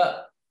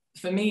 but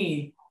for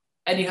me,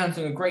 Eddie Hearn's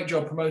doing a great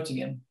job promoting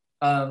him.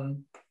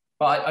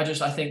 But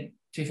I think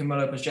Teofimo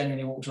Lopez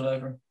genuinely walks all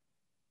over him.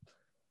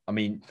 I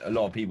mean, a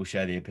lot of people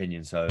share the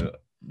opinion, so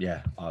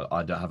yeah,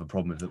 I don't have a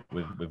problem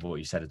with what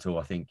you said at all.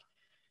 I think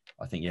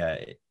yeah,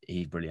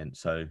 he's brilliant.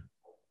 So,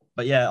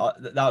 but yeah,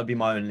 that would be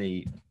my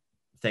only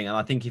thing. And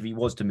I think if he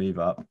was to move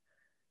up,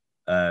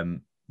 the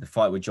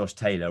fight with Josh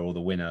Taylor or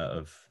the winner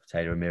of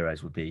Taylor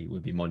Ramirez would be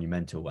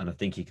monumental. And I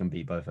think he can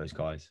beat both those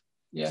guys.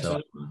 Yeah.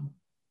 So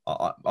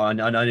I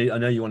know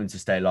you want him to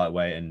stay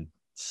lightweight and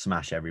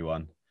smash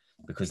everyone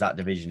because that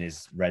division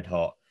is red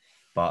hot,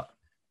 but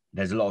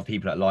there's a lot of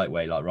people at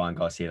lightweight like Ryan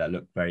Garcia that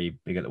look very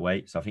big at the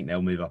weight, so I think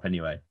they'll move up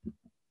anyway.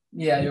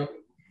 Yeah, you're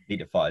beat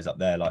the fighters up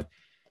there. Like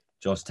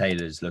Josh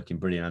Taylor's looking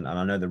brilliant, and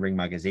I know the Ring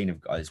Magazine have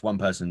got, it's one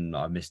person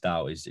I missed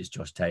out is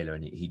Josh Taylor,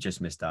 and he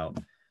just missed out,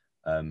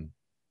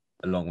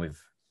 along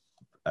with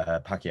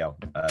Pacquiao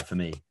for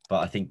me.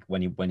 But I think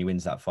when he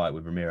wins that fight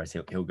with Ramirez,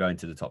 he'll go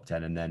into the top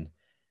 10, and then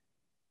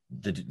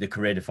the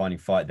career defining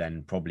fight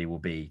then probably will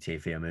be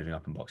Teofimo moving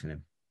up and boxing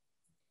him.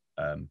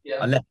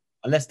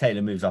 Unless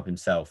Taylor moves up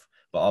himself.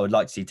 But I would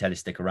like to see Taylor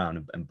stick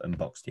around and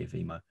box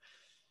Teofimo.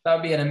 That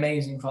would be an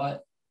amazing fight.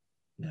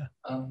 Yeah.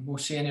 We'll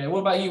see anyway. What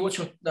about you? What's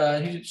your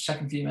who's your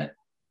second for you, mate?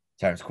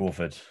 Terence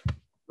Crawford.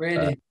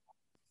 Really?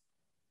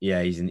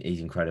 Yeah, he's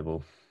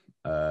incredible.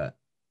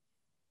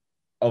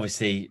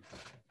 Obviously,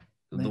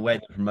 the way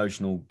the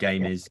promotional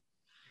game is,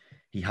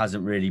 he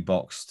hasn't really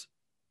boxed.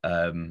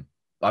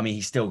 I mean,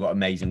 he's still got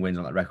amazing wins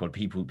on that record.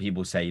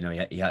 People say, you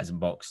know, he hasn't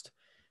boxed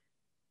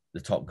the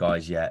top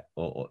guys yet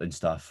and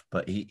stuff,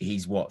 but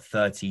he's what,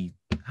 30?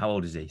 How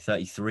old is he?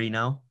 33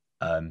 now.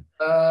 Yeah,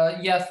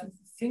 I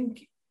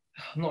think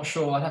I'm not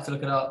sure. I'd have to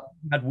look it up.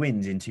 He had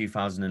wins in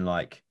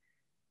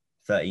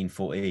 2013,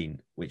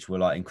 14, which were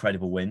like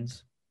incredible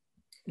wins.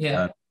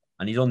 Yeah,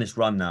 and he's on this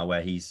run now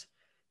where he's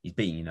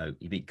beaten, you know,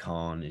 he beat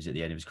Khan, is at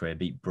the end of his career,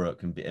 beat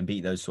Brook and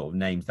beat those sort of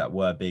names that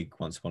were big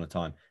once upon a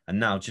time. And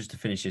now, just to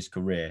finish his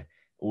career,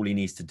 all he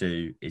needs to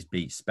do is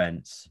beat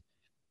Spence,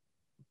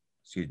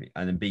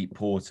 and then beat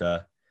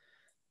Porter,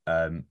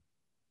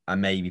 and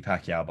maybe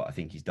Pacquiao, but I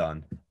think he's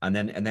done. And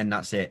then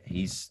that's it.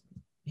 He's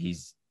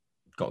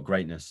got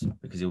greatness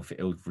because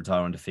he'll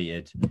retire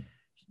undefeated.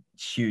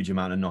 Huge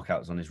amount of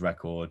knockouts on his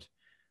record.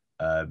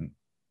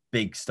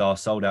 Big star,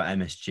 sold out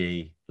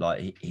MSG.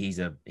 Like he's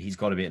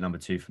got to be at number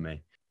 2 for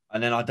me.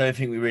 And then I don't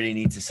think we really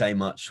need to say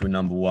much with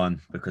number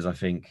 1 because I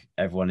think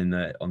everyone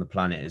on the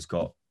planet has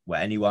got,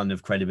 anyone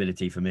of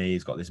credibility for me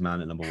has got this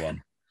man at number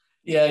 1.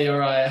 Yeah, you're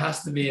right. It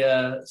has to be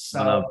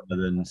Sal. None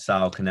other than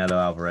Sal Canelo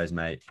Alvarez,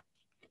 mate.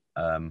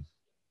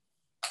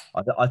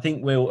 I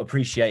think we'll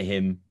appreciate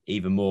him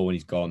even more when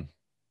he's gone.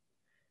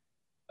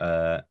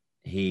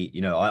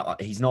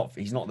 He's not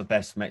the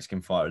best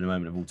Mexican fighter at the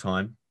moment of all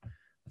time.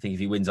 I think if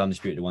he wins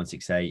undisputed at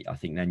 168, I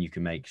think then you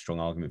can make a strong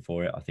argument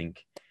for it. I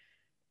think,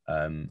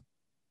 but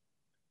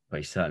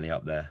he's certainly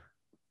up there.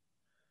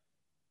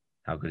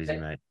 How good is he,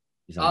 mate?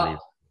 He's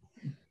unbelievable.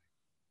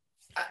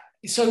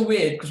 It's so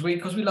weird because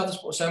we love the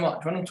sport so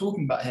much. When I'm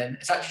talking about him,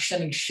 it's actually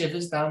sending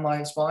shivers down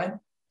my spine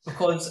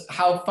because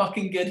how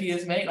fucking good he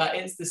is, mate. Like,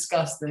 it's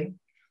disgusting.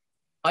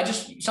 I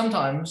just,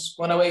 sometimes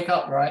when I wake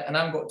up, right, and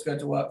I haven't got to go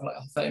to work for like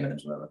 30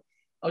 minutes or whatever,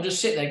 I'll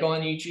just sit there, go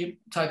on YouTube,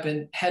 type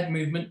in head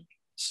movement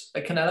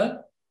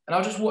Canelo, and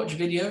I'll just watch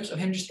videos of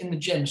him just in the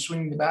gym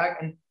swinging the bag,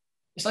 and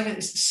it's like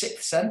it's the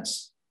sixth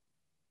sense.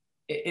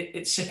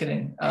 It's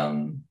sickening.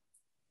 And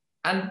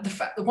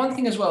the one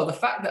thing as well, the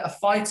fact that a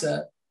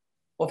fighter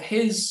of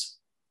his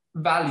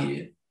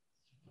value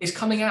is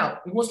coming out.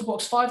 He wants to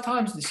box 5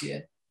 times this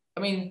year. I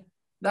mean,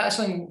 that is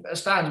something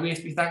as fans we have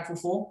to be thankful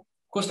for.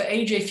 Of course, the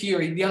AJ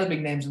Fury, the other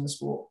big names in the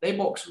sport, they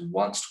box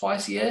once,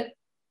 twice a year.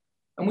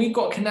 And we've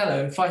got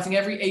Canelo fighting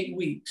every 8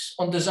 weeks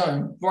on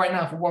DAZN right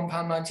now for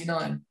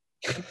 £1.99.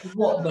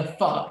 What the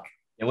fuck?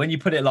 Yeah, when you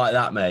put it like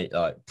that, mate,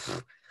 like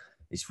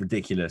it's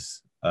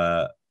ridiculous.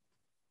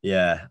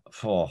 Yeah.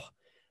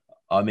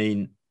 I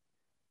mean,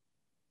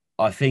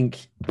 I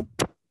think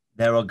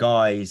there are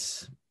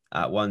guys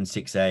at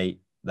 168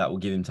 that will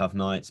give him tough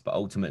nights, but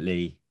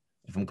ultimately,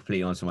 if I'm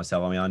completely honest with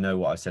myself, I mean, I know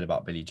what I said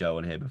about Billy Joe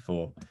on here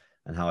before,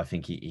 and how I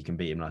think he can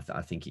beat him. And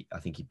I think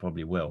he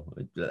probably will.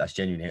 That's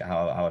genuinely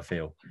how I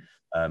feel.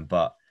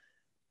 But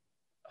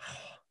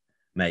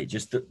mate,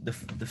 just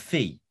the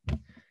feet,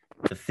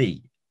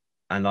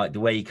 and like the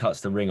way he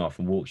cuts the ring off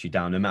and walks you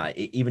down. No matter,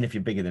 even if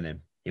you're bigger than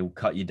him, he'll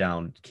cut you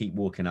down, keep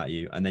walking at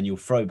you, and then you'll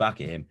throw back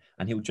at him,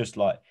 and he'll just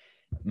like,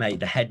 mate,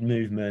 the head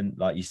movement,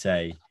 like you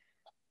say.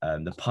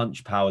 The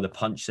punch power, the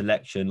punch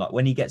selection, like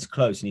when he gets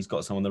close and he's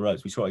got someone on the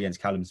ropes, we saw it against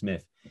Callum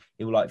Smith.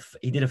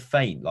 He did a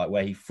feint, like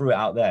where he threw it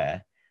out there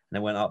and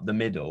then went up the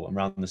middle and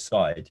round the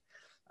side,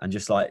 and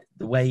just like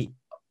the way,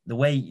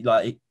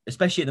 like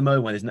especially at the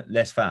moment when there's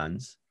less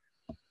fans,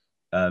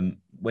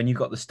 when you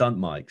got the stunt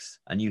mics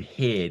and you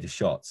hear the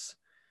shots,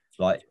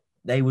 like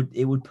it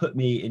would put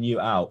me and you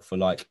out for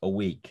like a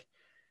week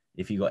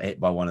if you got hit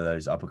by one of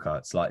those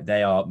uppercuts. Like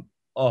they are,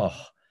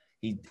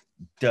 he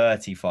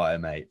dirty fighter,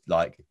 mate.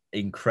 Like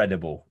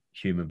incredible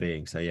human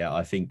being. So yeah,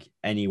 I think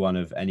anyone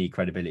of any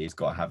credibility has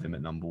got to have him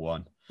at number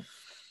 1.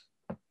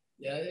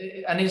 Yeah,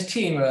 and his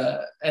team,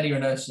 Eddie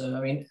Reynoso.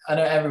 I mean, I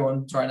know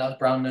everyone right now is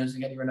brown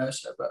nosing Eddie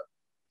Reynoso, but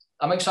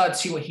I'm excited to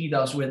see what he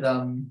does with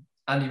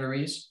Andy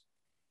Ruiz.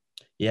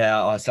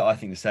 Yeah, I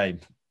think the same.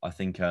 I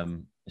think as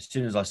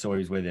soon as I saw he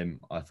was with him,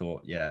 I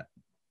thought, yeah,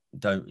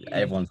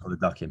 everyone's got to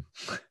duck him.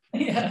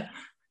 Yeah,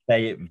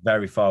 Stay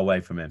very far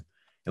away from him.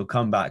 He'll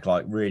come back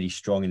like really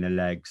strong in the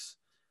legs.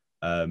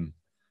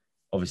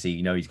 Obviously,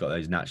 you know, he's got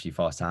those naturally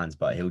fast hands,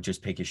 but he'll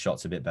just pick his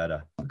shots a bit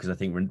better, because I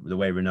think the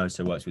way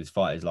Reynoso works with his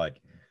fighters,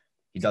 like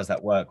he does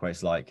that work where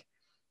it's like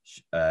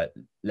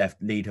left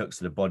lead hooks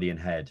to the body and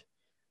head,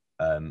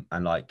 and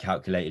like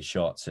calculated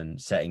shots and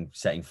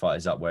setting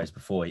fighters up. Whereas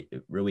before,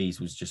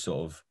 Ruiz was just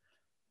sort of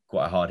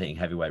quite a hard hitting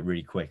heavyweight,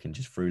 really quick, and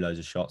just threw loads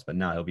of shots. But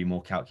now he'll be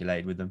more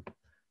calculated with them.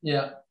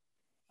 Yeah.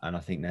 And I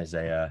think there's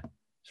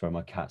sorry,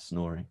 my cat's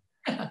snoring.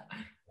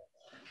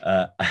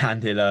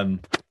 And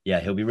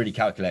he'll be really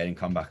calculated and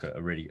come back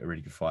a really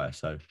good fighter.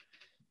 So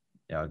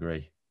yeah, I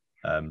agree.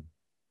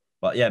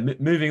 But yeah,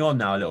 moving on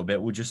now a little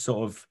bit, we'll just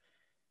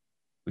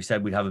we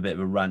said we'd have a bit of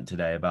a rant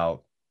today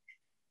about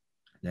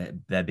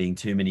there being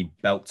too many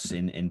belts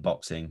in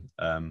boxing.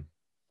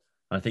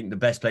 I think the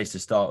best place to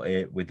start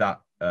with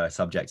that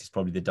subject is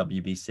probably the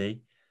WBC.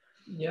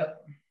 Yeah.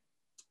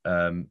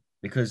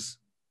 Because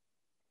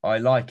I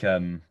like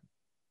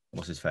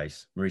what's his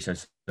face,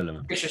 Mauricio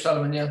Sulaiman. Mauricio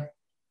Sulaiman, yeah.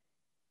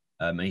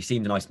 And he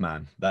seemed a nice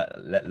man.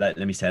 Let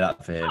me say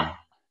that for him.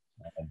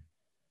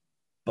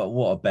 But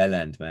what a bell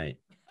end, mate!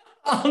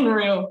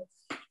 Unreal.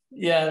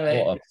 Yeah,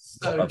 mate.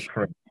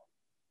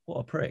 What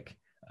a prick.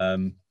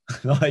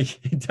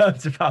 Like in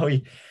terms of how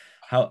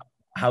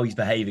he's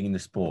behaving in the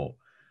sport.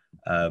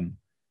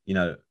 You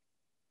know,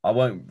 I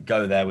won't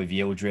go there with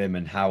Yildirim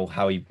and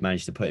how he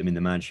managed to put him in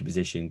the mandatory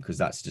position, because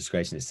that's a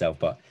disgrace in itself.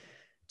 But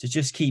to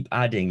just keep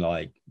adding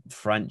like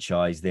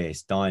franchise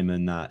this,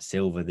 diamond that,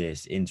 silver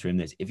this, interim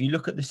this. If you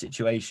look at the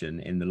situation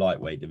in the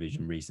lightweight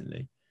division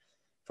recently,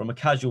 from a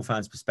casual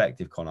fan's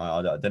perspective, Connor,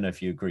 I don't know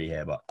if you agree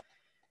here, but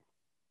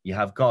you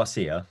have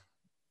Garcia.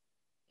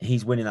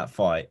 He's winning that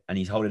fight and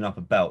he's holding up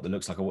a belt that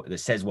looks like that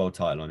says world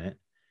title on it.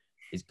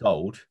 It's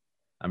gold.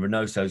 And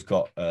Reynoso's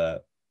got a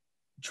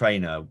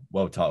trainer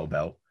world title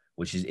belt,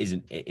 which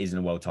isn't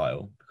a world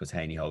title because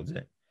Haney holds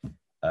it.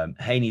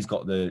 Haney's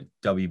got the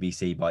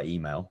WBC by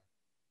email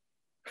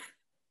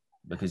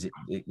because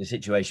the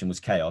situation was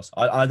chaos.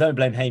 I don't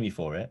blame Haney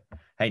for it.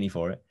 And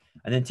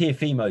then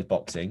Teofimo's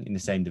boxing in the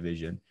same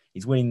division.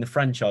 He's winning the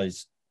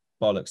franchise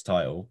bollocks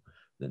title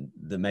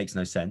that makes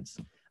no sense.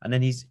 And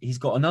then he's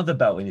got another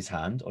belt in his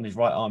hand on his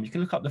right arm. You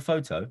can look up the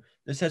photo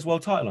that says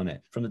world title on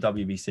it from the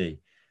WBC.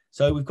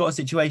 So we've got a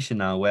situation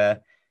now where,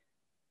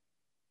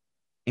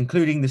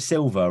 including the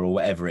silver or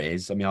whatever it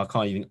is, I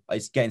mean,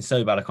 it's getting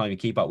so bad I can't even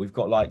keep up. We've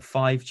got like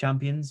 5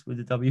 champions with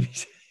the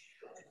WBC.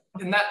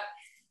 And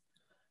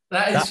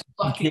that is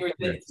fucking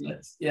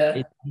ridiculous. Yeah.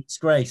 It's a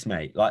disgrace,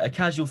 mate. Like a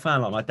casual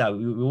fan like my dad,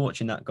 we were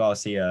watching that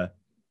Garcia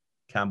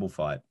Campbell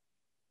fight.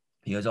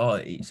 He goes, so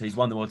he's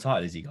won the world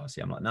title, is he,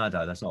 Garcia? I'm like, no,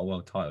 Dad, that's not a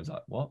world title. He's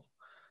like, what?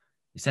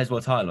 It says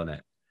world title on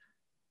it.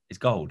 It's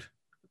gold.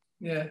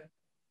 Yeah.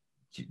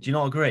 Do you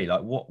not agree?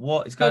 Like,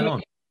 what is going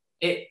on?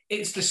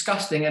 It's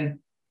disgusting. And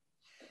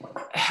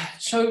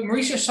so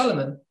Mauricio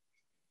Sullivan,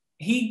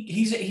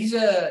 he's the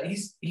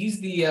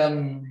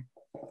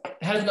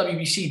head of the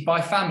WBC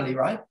by family,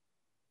 right?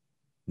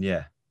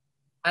 Yeah.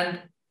 And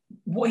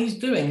what he's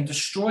doing,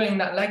 destroying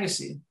that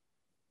legacy,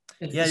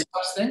 is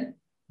disgusting.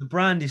 The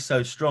brand is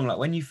so strong. Like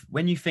when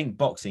you think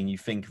boxing, you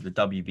think of the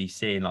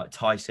WBC and like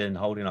Tyson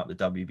holding up the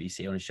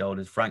WBC on his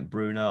shoulders, Frank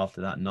Bruno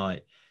after that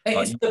night.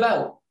 It's the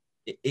belt.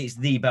 It's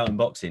the belt in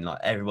boxing. Like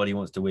everybody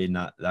wants to win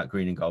that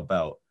green and gold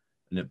belt,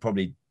 and it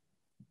probably,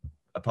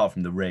 apart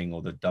from the ring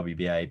or the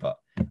WBA, but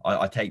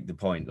I take the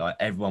point. Like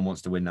everyone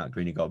wants to win that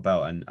green and gold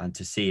belt, and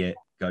to see it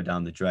go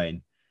down the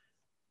drain,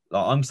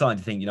 like I'm starting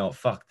to think, you know what,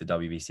 fuck the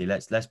WBC.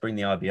 Let's bring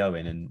the IBO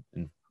in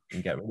and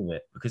get rid of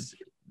it, because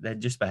they're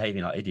just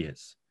behaving like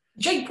idiots.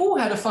 Jake Paul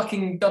had a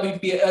fucking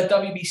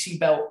WBC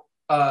belt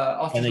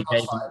after and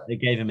they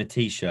gave him a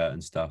T-shirt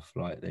and stuff.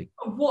 Like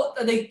what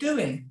are they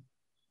doing?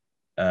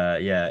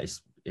 Yeah,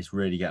 it's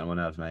really getting on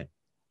my nerves, mate.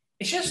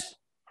 It's just,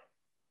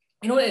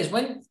 you know what it is,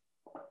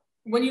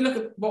 when you look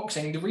at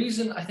boxing, the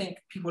reason I think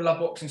people love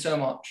boxing so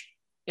much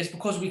is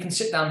because we can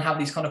sit down and have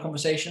these kind of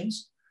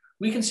conversations.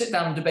 We can sit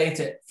down and debate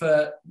it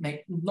for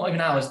not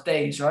even hours,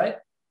 days, right?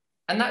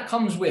 And that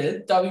comes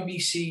with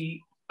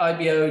WBC,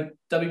 IBO,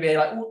 WBA,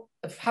 like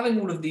having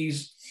all of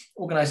these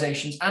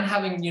organizations and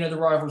having, you know, the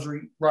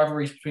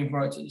rivalries between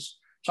promoters.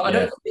 So I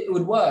don't think it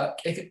would work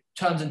if it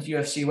turns into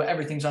UFC where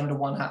everything's under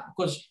one hat,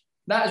 because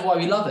that is why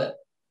we love it.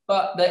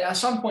 But there, at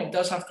some point,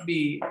 does have to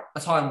be a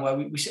time where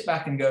we sit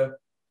back and go,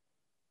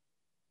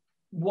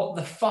 what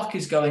the fuck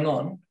is going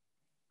on?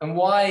 And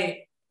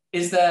why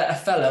is there a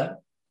fella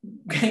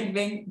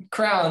being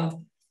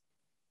crowned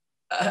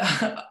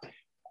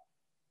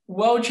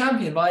world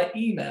champion by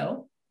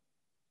email?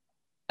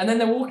 And then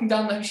they're walking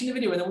down, have you seen the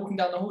video where they're walking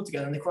down the hall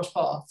together and they cross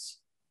paths?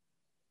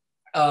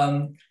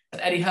 And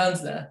Eddie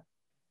Hearn's there.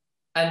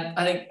 And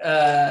I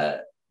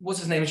think, what's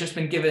his name, has just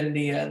been given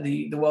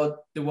the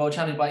world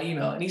champion by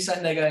email. And he's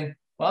sitting there going,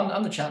 well,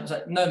 I'm the champ. It's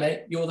like, no,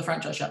 mate, you're the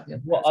franchise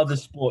champion. What other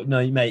sport?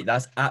 No, mate,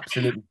 that's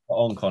absolutely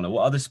on, Connor.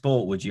 What other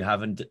sport would you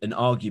have an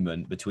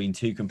argument between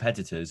two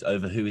competitors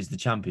over who is the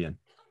champion?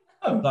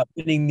 Oh. Like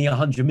winning the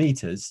 100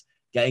 meters,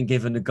 getting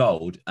given the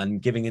gold and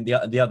giving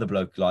the other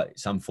bloke like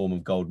some form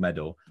of gold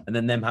medal, and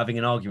then them having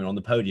an argument on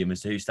the podium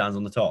as to who stands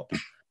on the top.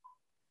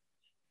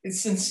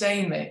 It's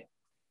insane, mate.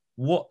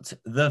 What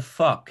the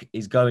fuck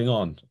is going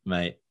on,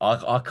 mate?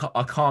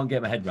 I can't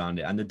get my head around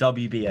it. And the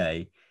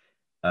WBA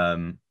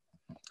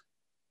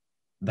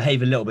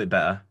behave a little bit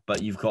better,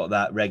 but you've got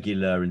that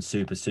regular and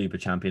super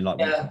champion. Like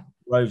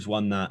Groves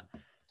won that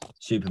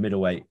super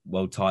middleweight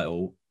world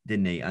title,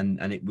 didn't he? And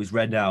it was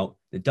read out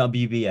the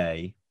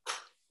WBA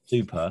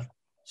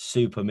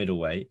super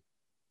middleweight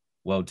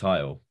world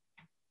title.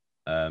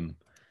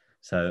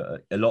 So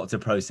a lot to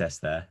process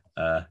there.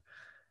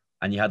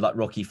 And you had like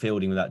Rocky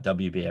Fielding with that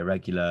WBA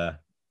regular.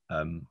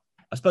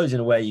 I suppose in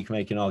a way you can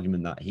make an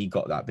argument that he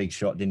got that big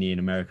shot, didn't he, in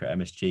America at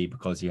MSG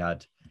because he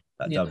had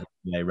that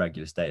WBA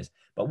regular status.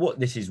 But what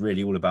this is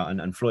really all about,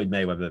 and Floyd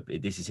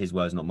Mayweather, this is his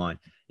words, not mine.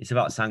 It's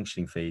about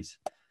sanctioning fees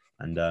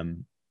and,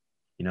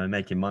 you know,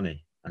 making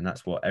money. And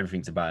that's what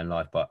everything's about in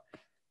life. But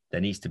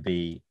there needs to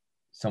be,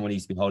 someone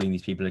needs to be holding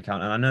these people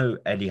account. And I know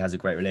Eddie has a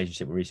great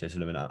relationship with Mauricio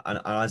Sullivan. And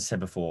as I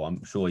said before,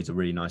 I'm sure he's a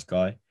really nice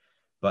guy.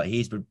 But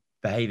he's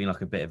behaving like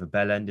a bit of a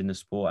bell end in the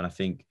sport. And I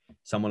think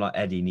someone like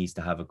Eddie needs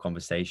to have a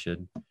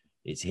conversation.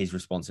 It's his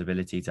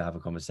responsibility to have a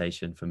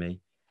conversation for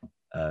me.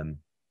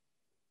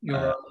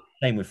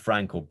 Same with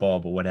Frank or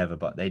Bob or whatever,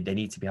 but they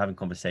need to be having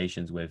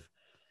conversations with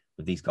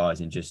these guys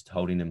and just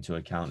holding them to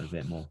account a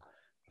bit more,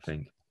 I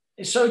think.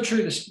 It's so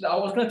true. I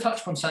was going to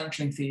touch upon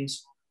sanctioning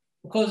fees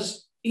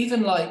because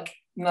even like,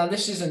 now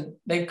this isn't,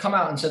 they've come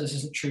out and said this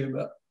isn't true,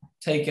 but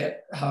take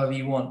it however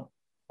you want.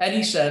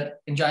 Eddie said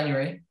in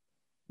January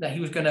that he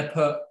was going to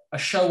put a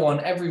show on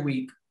every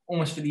week,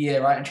 almost for the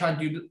year, right? And try and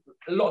do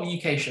a lot of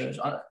UK shows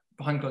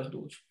behind closed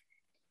doors.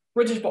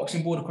 British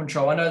Boxing Board of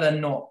Control, I know they're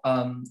not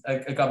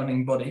a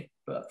governing body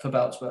for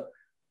belts, but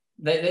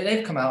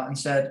they've come out and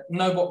said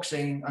no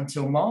boxing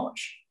until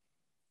March.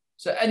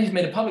 So Eddie's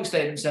made a public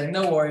statement saying,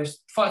 no worries,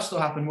 fights still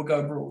happen, we'll go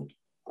abroad.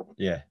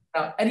 Yeah.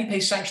 Now, Eddie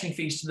pays sanctioning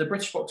fees to the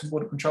British Boxing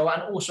Board of Control,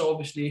 and also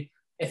obviously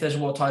if there's a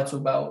world title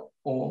belt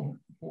or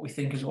what we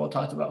think is a world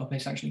title belt, we'll pay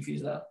sanctioning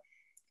fees there.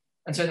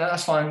 And so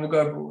that's fine, we'll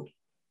go abroad.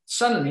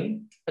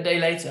 Suddenly, a day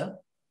later,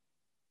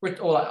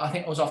 or like, I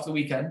think it was after the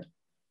weekend,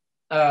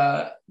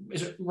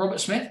 is it Robert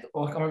Smith,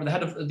 or I can't remember, the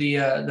head of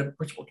the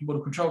British Boxing Board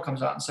of Control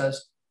comes out and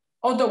says,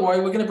 oh, don't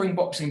worry, we're going to bring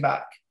boxing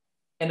back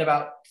in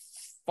about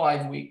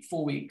 4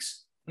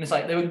 weeks. And it's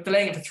like they were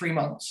delaying it for 3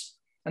 months.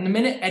 And the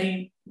minute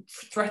Eddie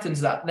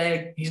threatens that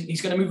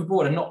he's going to move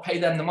abroad and not pay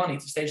them the money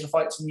to stage the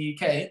fights in the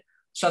UK,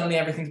 suddenly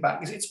everything's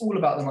back. It's all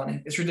about the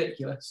money. It's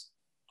ridiculous.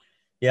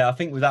 Yeah, I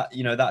think with that,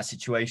 you know, that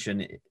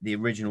situation, the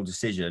original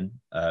decision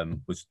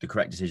was the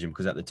correct decision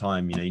because at the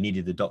time, you know, you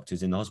needed the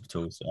doctors in the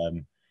hospitals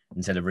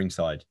instead of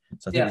ringside.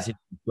 So I think this is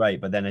great.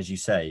 But then, as you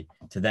say,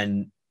 to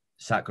then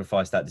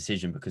sacrifice that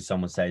decision because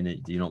someone's saying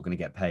that you're not going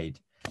to get paid,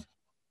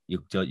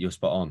 you're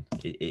spot on.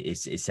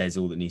 It says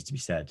all that needs to be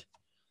said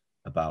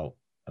about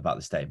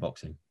the state of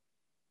boxing.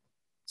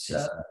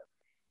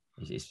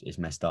 It's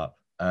messed up.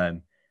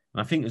 And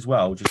I think as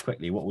well, just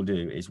quickly, what we'll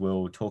do is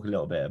we'll talk a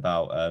little bit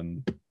about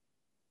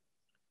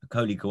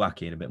Coley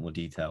Kawaki in a bit more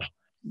detail.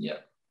 Yeah.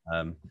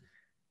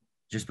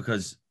 Just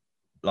because,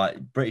 like,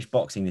 British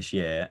boxing this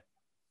year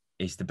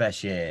is the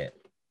best year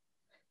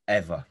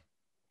ever,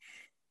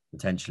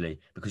 potentially,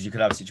 because you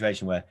could have a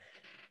situation where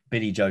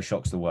Billy Joe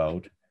shocks the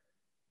world,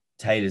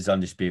 Taylor's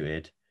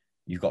undisputed,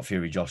 you've got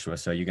Fury Joshua,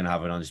 so you're going to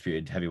have an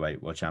undisputed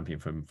heavyweight world champion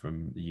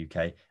from the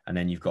UK, and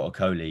then you've got a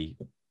Coley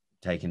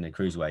taking the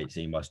cruiserweight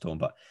scene by storm.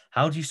 But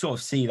how do you sort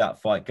of see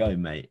that fight go,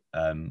 mate,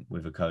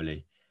 with a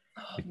Coley?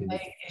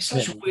 Mate, it's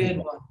such a weird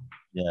one.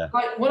 Yeah.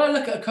 Like, when I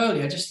look at a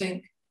Coley, I just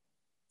think,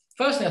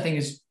 first thing I think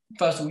is,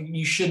 first of all,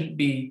 you shouldn't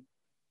be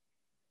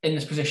in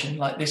this position.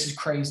 Like, this is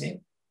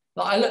crazy.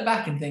 Like, I look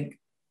back and think,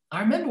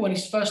 I remember when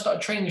he first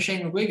started training with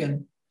Shane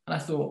McGuigan, and I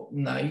thought,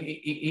 no,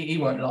 he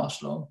won't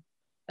last long.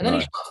 And then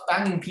he starts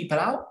banging people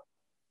out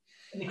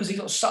because he's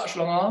got such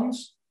long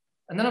arms.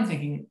 And then I'm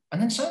thinking,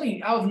 and then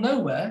suddenly, out of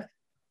nowhere,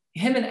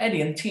 him and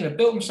Eddie and the team have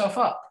built himself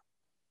up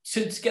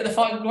to get the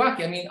fight with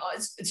Glowacki. I mean,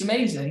 it's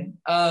amazing.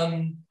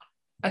 And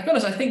to be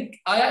honest,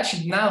 I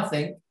actually now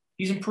think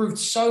he's improved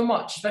so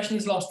much, especially in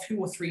his last 2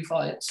 or 3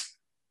 fights.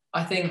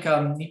 I think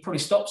he probably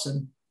stops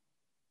him,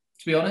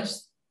 to be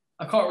honest.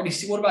 I can't really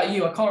see. What about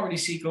you? I can't really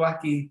see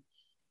Glowacki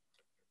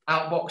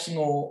outboxing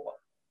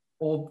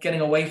or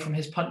getting away from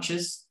his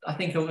punches. I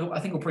think he'll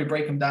probably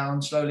break him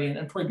down slowly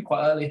and probably be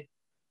quite early.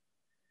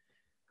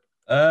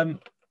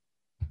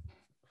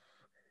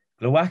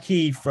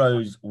 Glowacki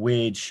throws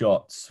weird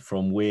shots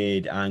from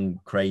weird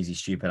and crazy,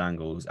 stupid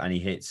angles, and he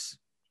hits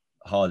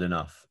hard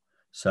enough.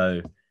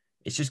 So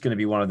it's just going to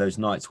be one of those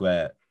nights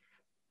where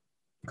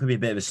it could be a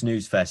bit of a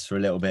snooze fest for a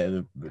little bit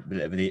of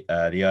the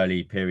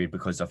early period,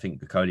 because I think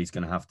the Coley's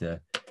going to have to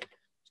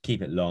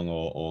keep it long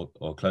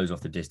or close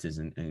off the distance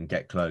and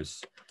get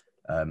close,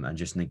 and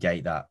just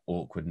negate that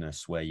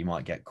awkwardness where you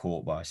might get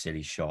caught by a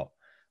silly shot.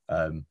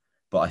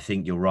 But I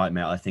think you're right,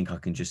 mate. I think I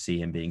can just see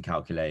him being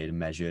calculated and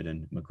measured,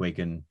 and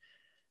McGuigan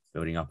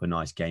building up a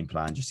nice game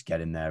plan just to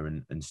get in there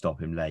and stop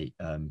him late.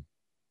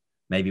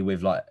 Maybe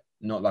with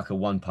not like a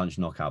one-punch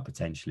knockout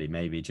potentially,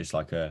 maybe just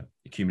like a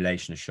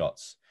accumulation of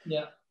shots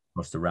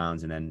across the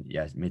rounds, and then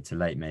mid to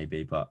late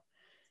maybe. But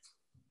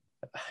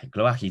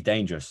Glowacki's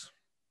dangerous,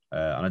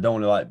 and I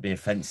don't want to be a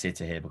fence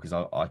sitter here, because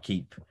I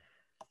keep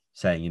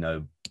saying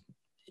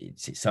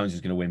someone's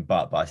just going to win,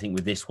 but I think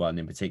with this one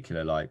in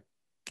particular,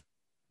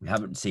 we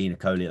haven't seen a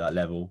Coley at that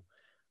level,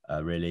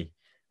 really,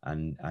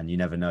 and you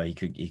never know, he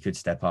could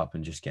step up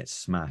and just get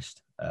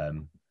smashed,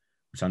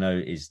 which I know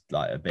is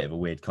like a bit of a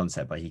weird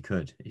concept, but he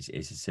could. It's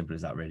as simple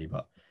as that, really.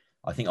 But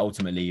I think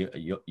ultimately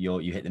you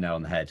hit the nail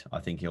on the head. I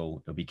think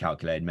he'll be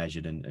calculated,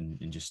 measured, and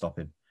just stop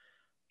him.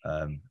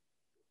 Talk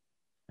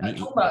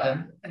about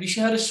him. Have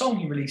you heard a song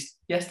he released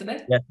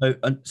yesterday? Yeah.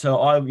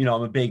 So I'm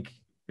a big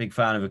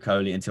fan of a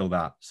Coley until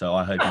that. So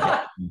I hope he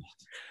gets.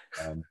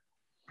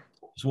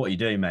 It's what you're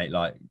doing, mate.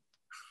 Like,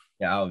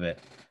 get out of it.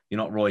 You're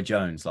not Roy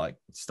Jones. Like,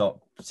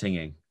 stop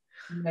singing.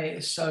 Mate,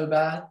 it's so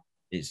bad.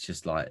 It's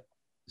just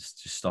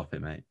just stop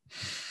it, mate.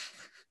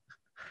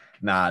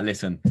 Nah,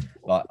 listen.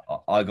 Like,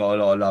 I got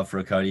a lot of love for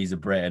a Coley. He's a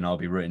Brit, and I'll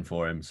be rooting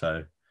for him.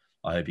 So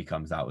I hope he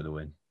comes out with a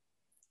win.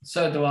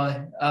 So do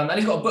I. And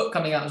he's got a book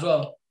coming out as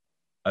well.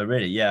 Oh,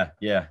 really? Yeah.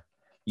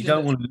 You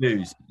don't want to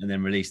lose and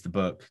then release the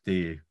book, do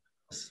you?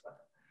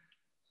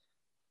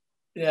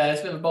 Yeah,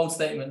 it's a bit of a bold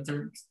statement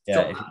to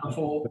drop that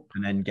before.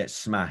 And then get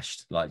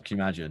smashed. Like, can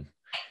you imagine?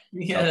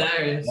 Yeah,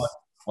 hilarious.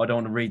 I don't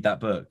want to read that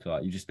book.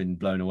 Like, you've just been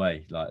blown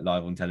away, like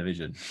live on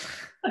television.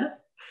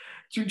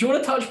 Do you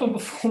want to touch upon,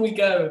 before we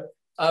go?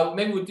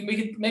 Maybe we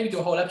could do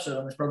a whole episode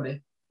on this,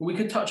 probably. But we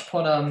could touch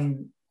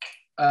upon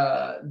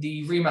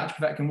the rematch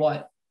with Povetkin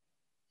White.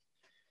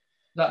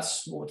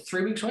 That's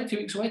 3 weeks away, 2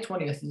 weeks away,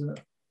 20th, isn't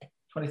it?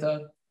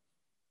 23rd.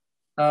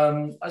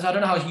 So I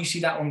don't know how you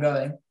see that one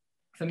going.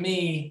 For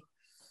me,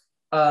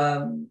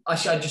 I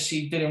just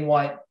see Dillian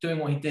White doing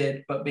what he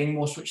did, but being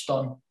more switched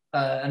on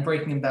and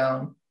breaking him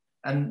down.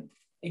 And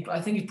I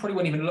think he probably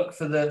won't even look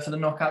for the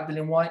knockout,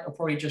 Dillian White. He'll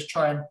probably just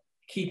try and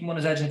keep him on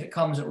his edge, and if it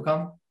comes, it will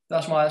come.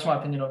 That's my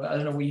opinion of it. I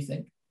don't know what you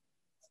think.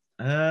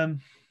 I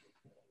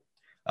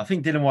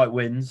think Dillian White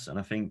wins, and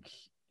I think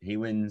he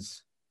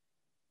wins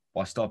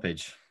by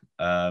stoppage.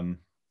 But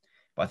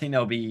I think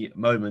there'll be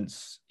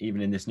moments,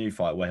 even in this new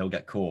fight, where he'll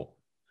get caught.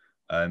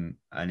 And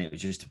it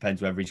just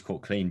depends whether he's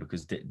caught clean,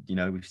 because,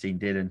 we've seen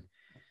Dillian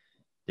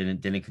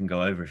can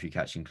go over if you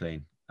catch him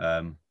clean.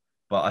 But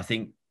I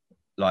think,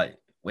 like,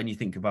 when you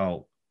think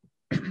about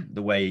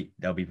the way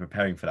they'll be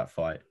preparing for that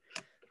fight,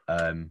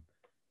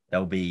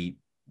 they'll be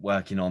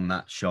working on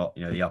that shot,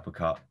 the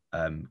uppercut,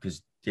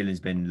 because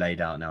Dillian's been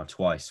laid out now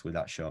twice with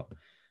that shot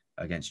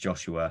against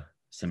Joshua,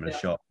 similar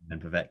shot,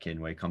 and then Povetkin,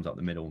 where he comes up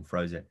the middle and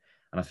throws it.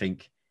 And I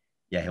think,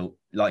 he'll,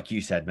 like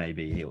you said,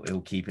 maybe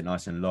he'll keep it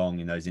nice and long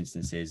in those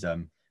instances. But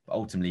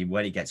ultimately,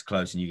 when it gets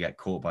close and you get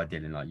caught by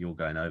Dillian, like, you're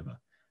going over.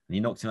 And he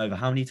knocked him over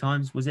how many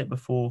times was it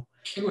before?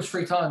 It was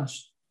 3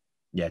 times.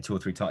 Yeah, 2 or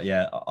 3 times.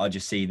 Yeah, I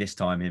just see this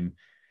time him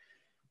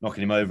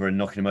knocking him over and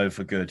knocking him over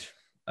for good.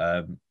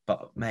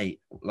 But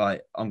mate,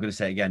 like I'm gonna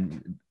say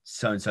again,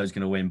 so and so is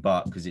gonna win,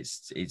 but because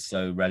it's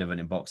so relevant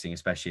in boxing,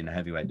 especially in the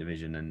heavyweight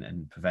division,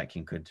 and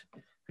Povetkin could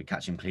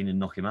catch him clean and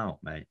knock him out,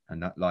 mate.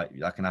 And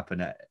that can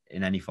happen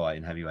in any fight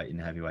in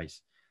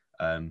heavyweights.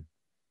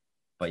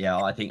 But yeah,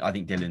 I think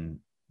Dylan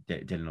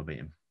will beat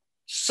him.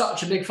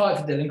 Such a big fight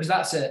for Dylan because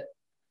that's it.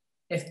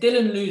 If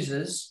Dylan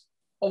loses,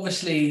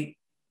 obviously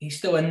he's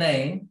still a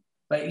name,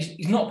 but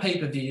he's not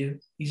pay-per-view.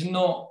 He's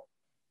not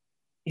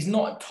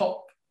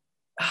top.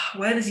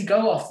 Where does he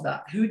go after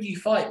that? Who do you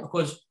fight?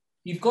 Because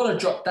you've got to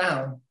drop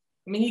down.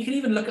 I mean, you can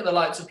even look at the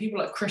likes of people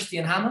like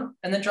Christian Hammer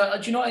and then try.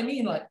 Do you know what I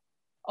mean? Like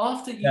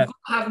after you've got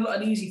to have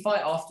an easy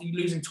fight after you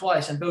losing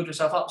twice and build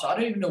yourself up. So I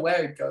don't even know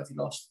where he'd go if he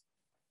lost.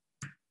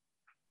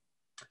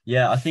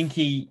 Yeah, I think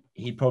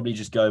he'd probably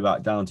just go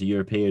back down to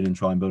European and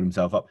try and build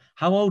himself up.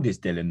 How old is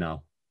Dylan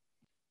now?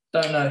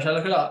 Don't know. Shall I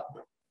look it up?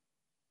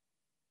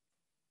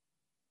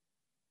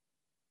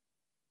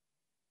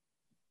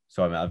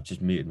 Sorry, mate, I've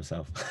just muted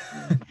myself.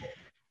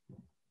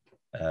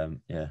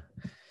 Yeah.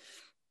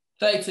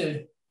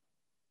 32.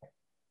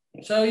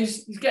 So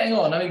he's getting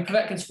on. I mean,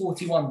 Povetkin's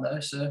 41 though,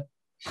 so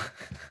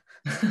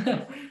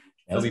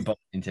he'll be boxing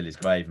until his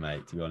grave,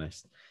 mate. To be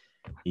honest,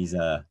 he's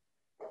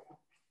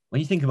when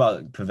you think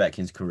about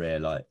Povetkin's career,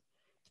 like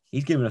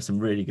he's given us some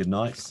really good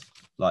nights.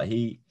 Like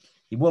he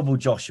wobbled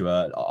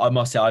Joshua. I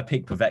must say, I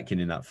picked Povetkin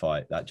in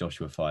that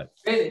Joshua fight.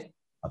 Really?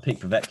 I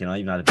picked Povetkin. I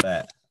even had a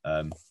bet.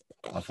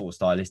 I thought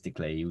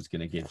stylistically he was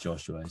going to give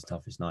Joshua his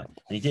toughest night, and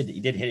he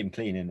did hit him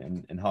clean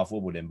and half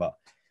wobbled him. But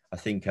I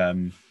think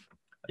I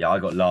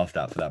got laughed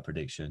at for that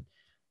prediction.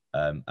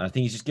 And I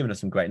think he's just given us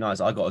some great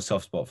nights. I got a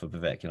soft spot for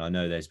Povetkin. I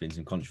know there's been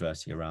some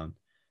controversy around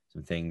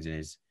some things in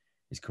his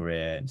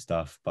career and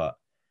stuff, but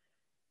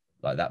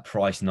like that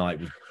Price night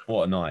was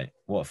what a night,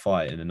 what a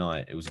fight in the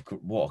night. It was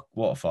what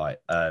a fight.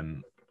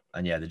 And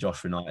yeah, the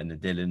Joshua night and the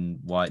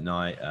Dylan White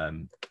night.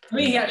 For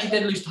me, he actually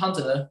did lose to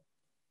Hunter though.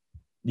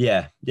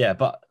 Yeah,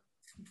 but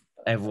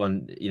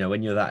everyone,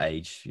 when you're that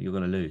age, you're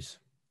going to lose.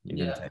 You're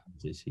going to take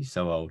losses. He's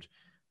so old.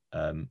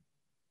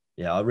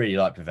 Yeah, I really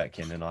like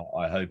Povetkin, and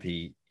I hope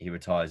he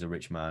retires a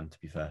rich man, to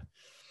be fair.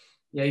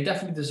 Yeah, he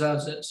definitely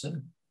deserves it. So.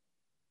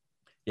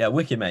 Yeah,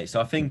 wicked, mate. So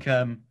I think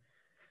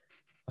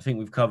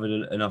we've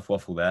covered enough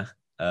waffle there.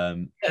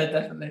 Yeah,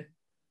 definitely.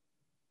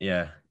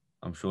 Yeah,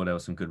 I'm sure there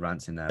was some good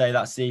rants in there. Okay,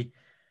 that's the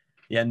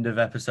end of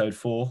episode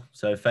 4.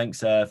 So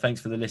thanks for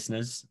the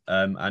listeners,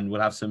 and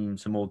we'll have some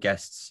more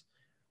guests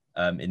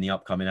in the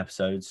upcoming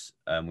episodes.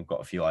 We've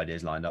got a few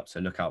ideas lined up, so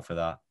look out for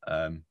that.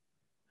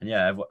 And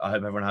yeah, I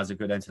hope everyone has a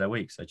good end to their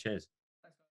week. So cheers.